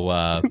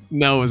 So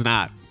no, it was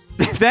not.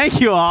 Thank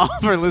you all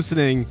for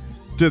listening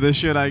to the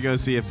Should I Go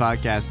See It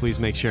podcast. Please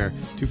make sure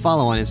to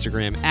follow on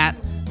Instagram at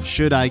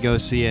Should I Go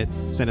See It.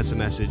 Send us a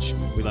message.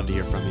 We'd love to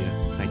hear from you.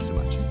 Thank you so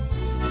much.